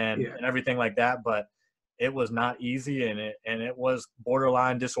everything like that. But it was not easy and it was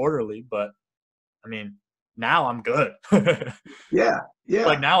borderline disorderly. But I mean, now I'm good.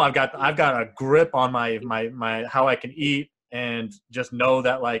 Like now I've got a grip on my how I can eat and just know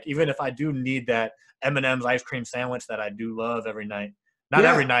that like even if I do need that M&M's ice cream sandwich that I do love every night. Not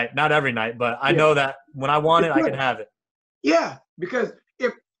every night, but I know that when I want it, I can have it. Yeah, because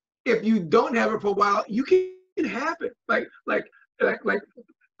if you don't have it for a while, you can have it. I'm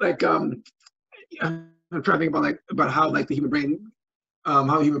trying to think about how like the human brain,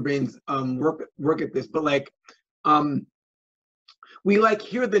 how human brains work at this. But like we like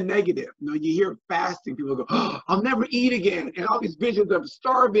hear the negative. You know, you hear fasting, people go, "Oh, I'll never eat again," and all these visions of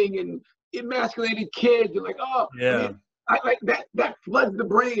starving and emasculated kids, and like, oh, I like that floods the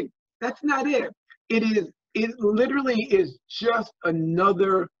brain. That's not it. It literally is just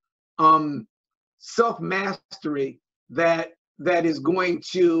another self-mastery that that is going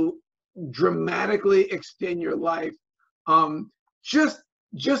to dramatically extend your life.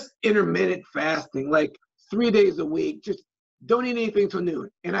 Just intermittent fasting, like 3 days a week. Just don't eat anything till noon.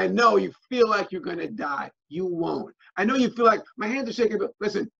 And I know you feel like you're gonna die. You won't. I know you feel like my hands are shaking, but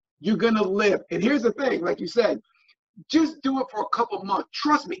listen, you're gonna live. And here's the thing, like you said, just do it for a couple of months.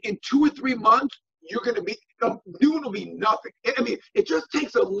 Trust me, in 2 or 3 months, you're gonna be noon will be nothing. I mean, it just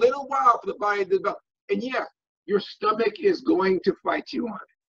takes a little while for the body to develop. And yeah, your stomach is going to fight you on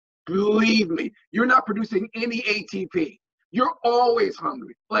it. Believe me, you're not producing any ATP. You're always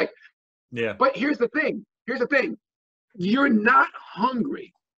hungry. Like, yeah. But here's the thing. You're not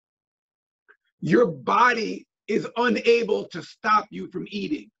hungry. Your body is unable to stop you from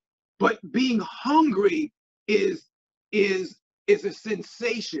eating. But being hungry is a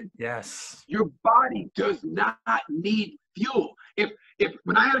sensation. Yes. Your body does not need fuel. If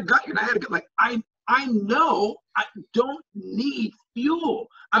when I had a gut, like I know I don't need fuel.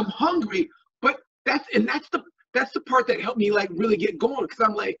 I'm hungry, but that's the part that helped me like really get going, because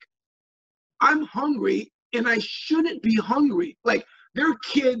I'm like, I'm hungry and I shouldn't be hungry. Like, there are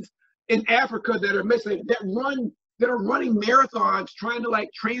kids in Africa that are missing that are running marathons trying to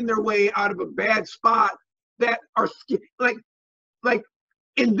like train their way out of a bad spot, that are like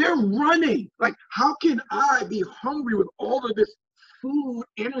and they're running. Like, how can I be hungry with all of this food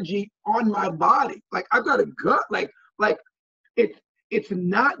energy on my body? Like, I've got a gut. Like it's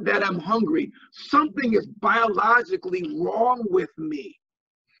not that I'm hungry. Something is biologically wrong with me,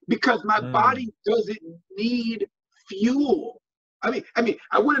 because my body doesn't need fuel. I mean,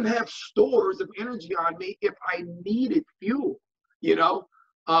 I wouldn't have stores of energy on me if I needed fuel, you know?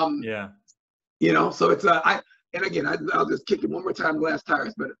 Yeah. You know, so it's and again, I'll just kick it one more time, glass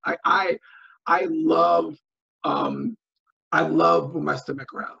tires, but I love when my stomach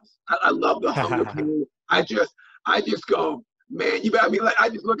growls. I love the hunger pain. I just go, man, you better be like, I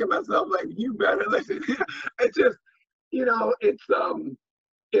just look at myself like, you better listen. It's just, you know, and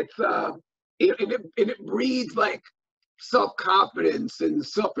it breeds like self-confidence and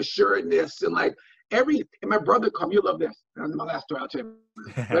self-assuredness, and like and my brother come, you love this. And my last story, I'll tell you.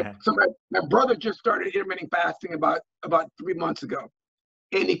 So my brother just started intermittent fasting about 3 months ago.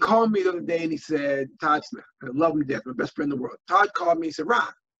 And he called me the other day and he said, Todd Smith, I love him to death, my best friend in the world. Todd called me, he said, Ron,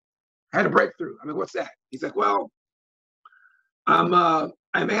 I had a breakthrough. I'm like, what's that? He's like, well, I'm at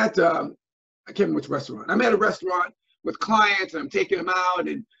I can't remember which restaurant. I'm at a restaurant with clients and I'm taking them out,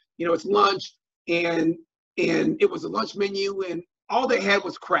 and you know, it's lunch, and it was a lunch menu, and all they had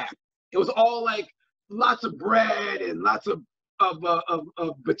was crap. It was all like lots of bread and lots of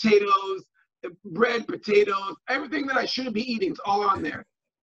potatoes, bread, potatoes, everything that I shouldn't be eating is all on there.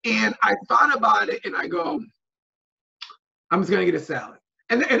 And I thought about it and I go, I'm just gonna get a salad.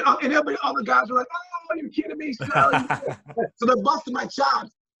 And everybody, all the guys are like, oh, you're kidding me, salad. So they're busting my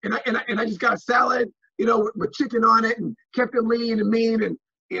chops. And I just got a salad, you know, with chicken on it, and kept it lean and mean, and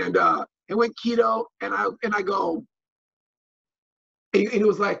it went keto. And I go, and it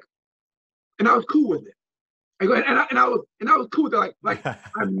was like, and I was cool with it. I go, and I was cool with it. Like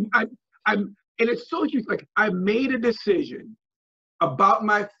I'm, and it's so huge. Like, I made a decision about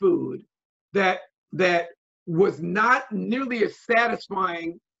my food that was not nearly as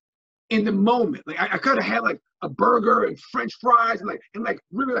satisfying in the moment. Like, I could have had like a burger and French fries, and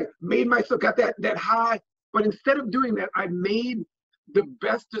really like made myself got that high. But instead of doing that, I made the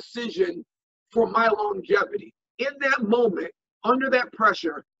best decision for my longevity. In that moment, under that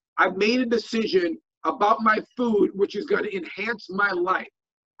pressure, I made a decision about my food, which is going to enhance my life.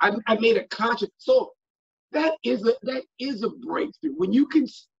 I made a conscious. So that is a breakthrough when you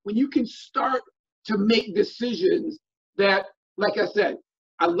can start to make decisions that, like I said,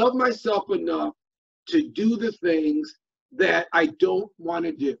 I love myself enough to do the things that I don't want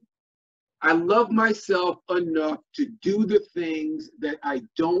to do. I love myself enough to do the things that I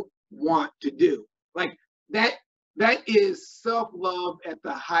don't want to do. Like that is self-love at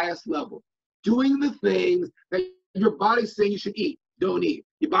the highest level. Doing the things that your body's saying you should eat, don't eat.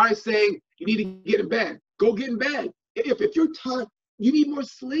 Your body's saying you need to get in bed, go get in bed. If you're tired, you need more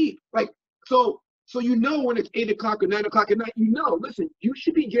sleep. Like, so you know when it's 8 o'clock or 9 o'clock at night, you know, listen, you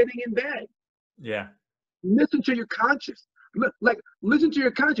should be getting in bed. Yeah. Listen to your conscience. Like, listen to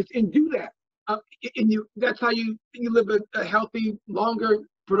your conscience and do that. And that's how you live a healthy, longer,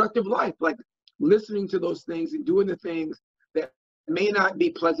 productive life. Like, listening to those things and doing the things that may not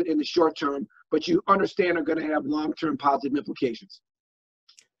be pleasant in the short term, but you understand are going to have long-term positive implications.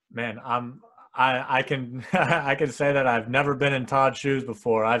 Man, I can I can say that I've never been in Todd's shoes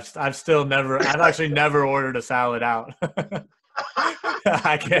before. I've actually never ordered a salad out.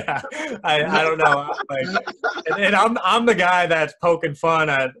 I can't. I don't know. Like, and I'm the guy that's poking fun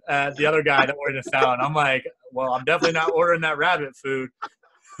at the other guy that ordered a salad. I'm like, well, I'm definitely not ordering that rabbit food.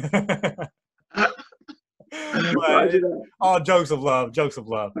 But all jokes of love, jokes of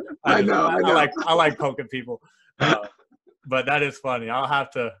love. I know. I like poking people. But that is funny. I'll have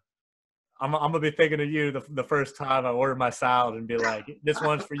to. I'm gonna be thinking of you the first time I order my salad and be like, "This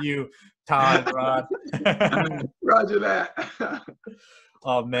one's for you, Todd, Rod." Roger that.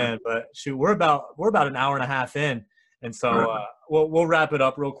 Oh man, but shoot, we're about an hour and a half in, and so we'll wrap it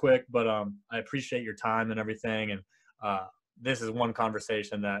up real quick. But I appreciate your time and everything, and this is one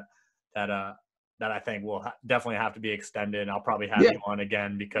conversation that I think will definitely have to be extended. I'll probably have you on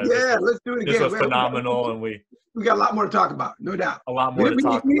again because let's do it again. This was phenomenal, and we got a lot more to talk about, no doubt. A lot more to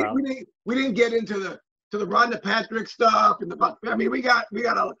talk about. We didn't get into the Ron Patrick stuff and we got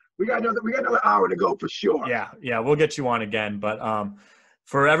another hour to go for sure. Yeah, we'll get you on again. But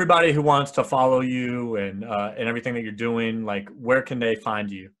for everybody who wants to follow you and everything that you're doing, like, where can they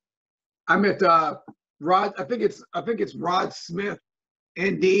find you? I'm at Rod. I think it's Rod Smith,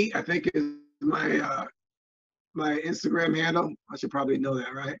 ND. I think is my my Instagram handle. I should probably know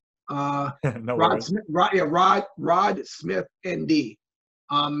that, right? No Rod Smith, Rod Smith ND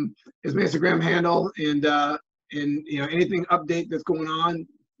is my Instagram handle, and anything update that's going on,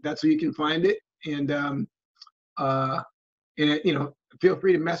 that's where you can find it. And feel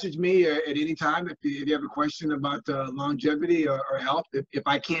free to message me at any time if you have a question about longevity or health. If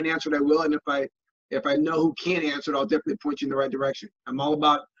I can't answer it, I will, and if I know who can answer it, I'll definitely point you in the right direction. I'm all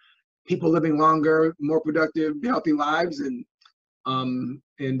about people living longer, more productive, healthy lives, and I'm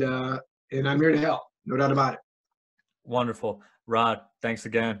here to help, no doubt about it. Wonderful. Rod, thanks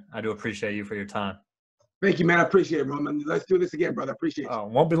again. I do appreciate you for your time. Thank you, man. I appreciate it, Roman. Let's do this again, brother. I appreciate it. Oh,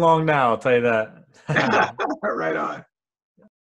 won't be long now, I'll tell you that. Right on.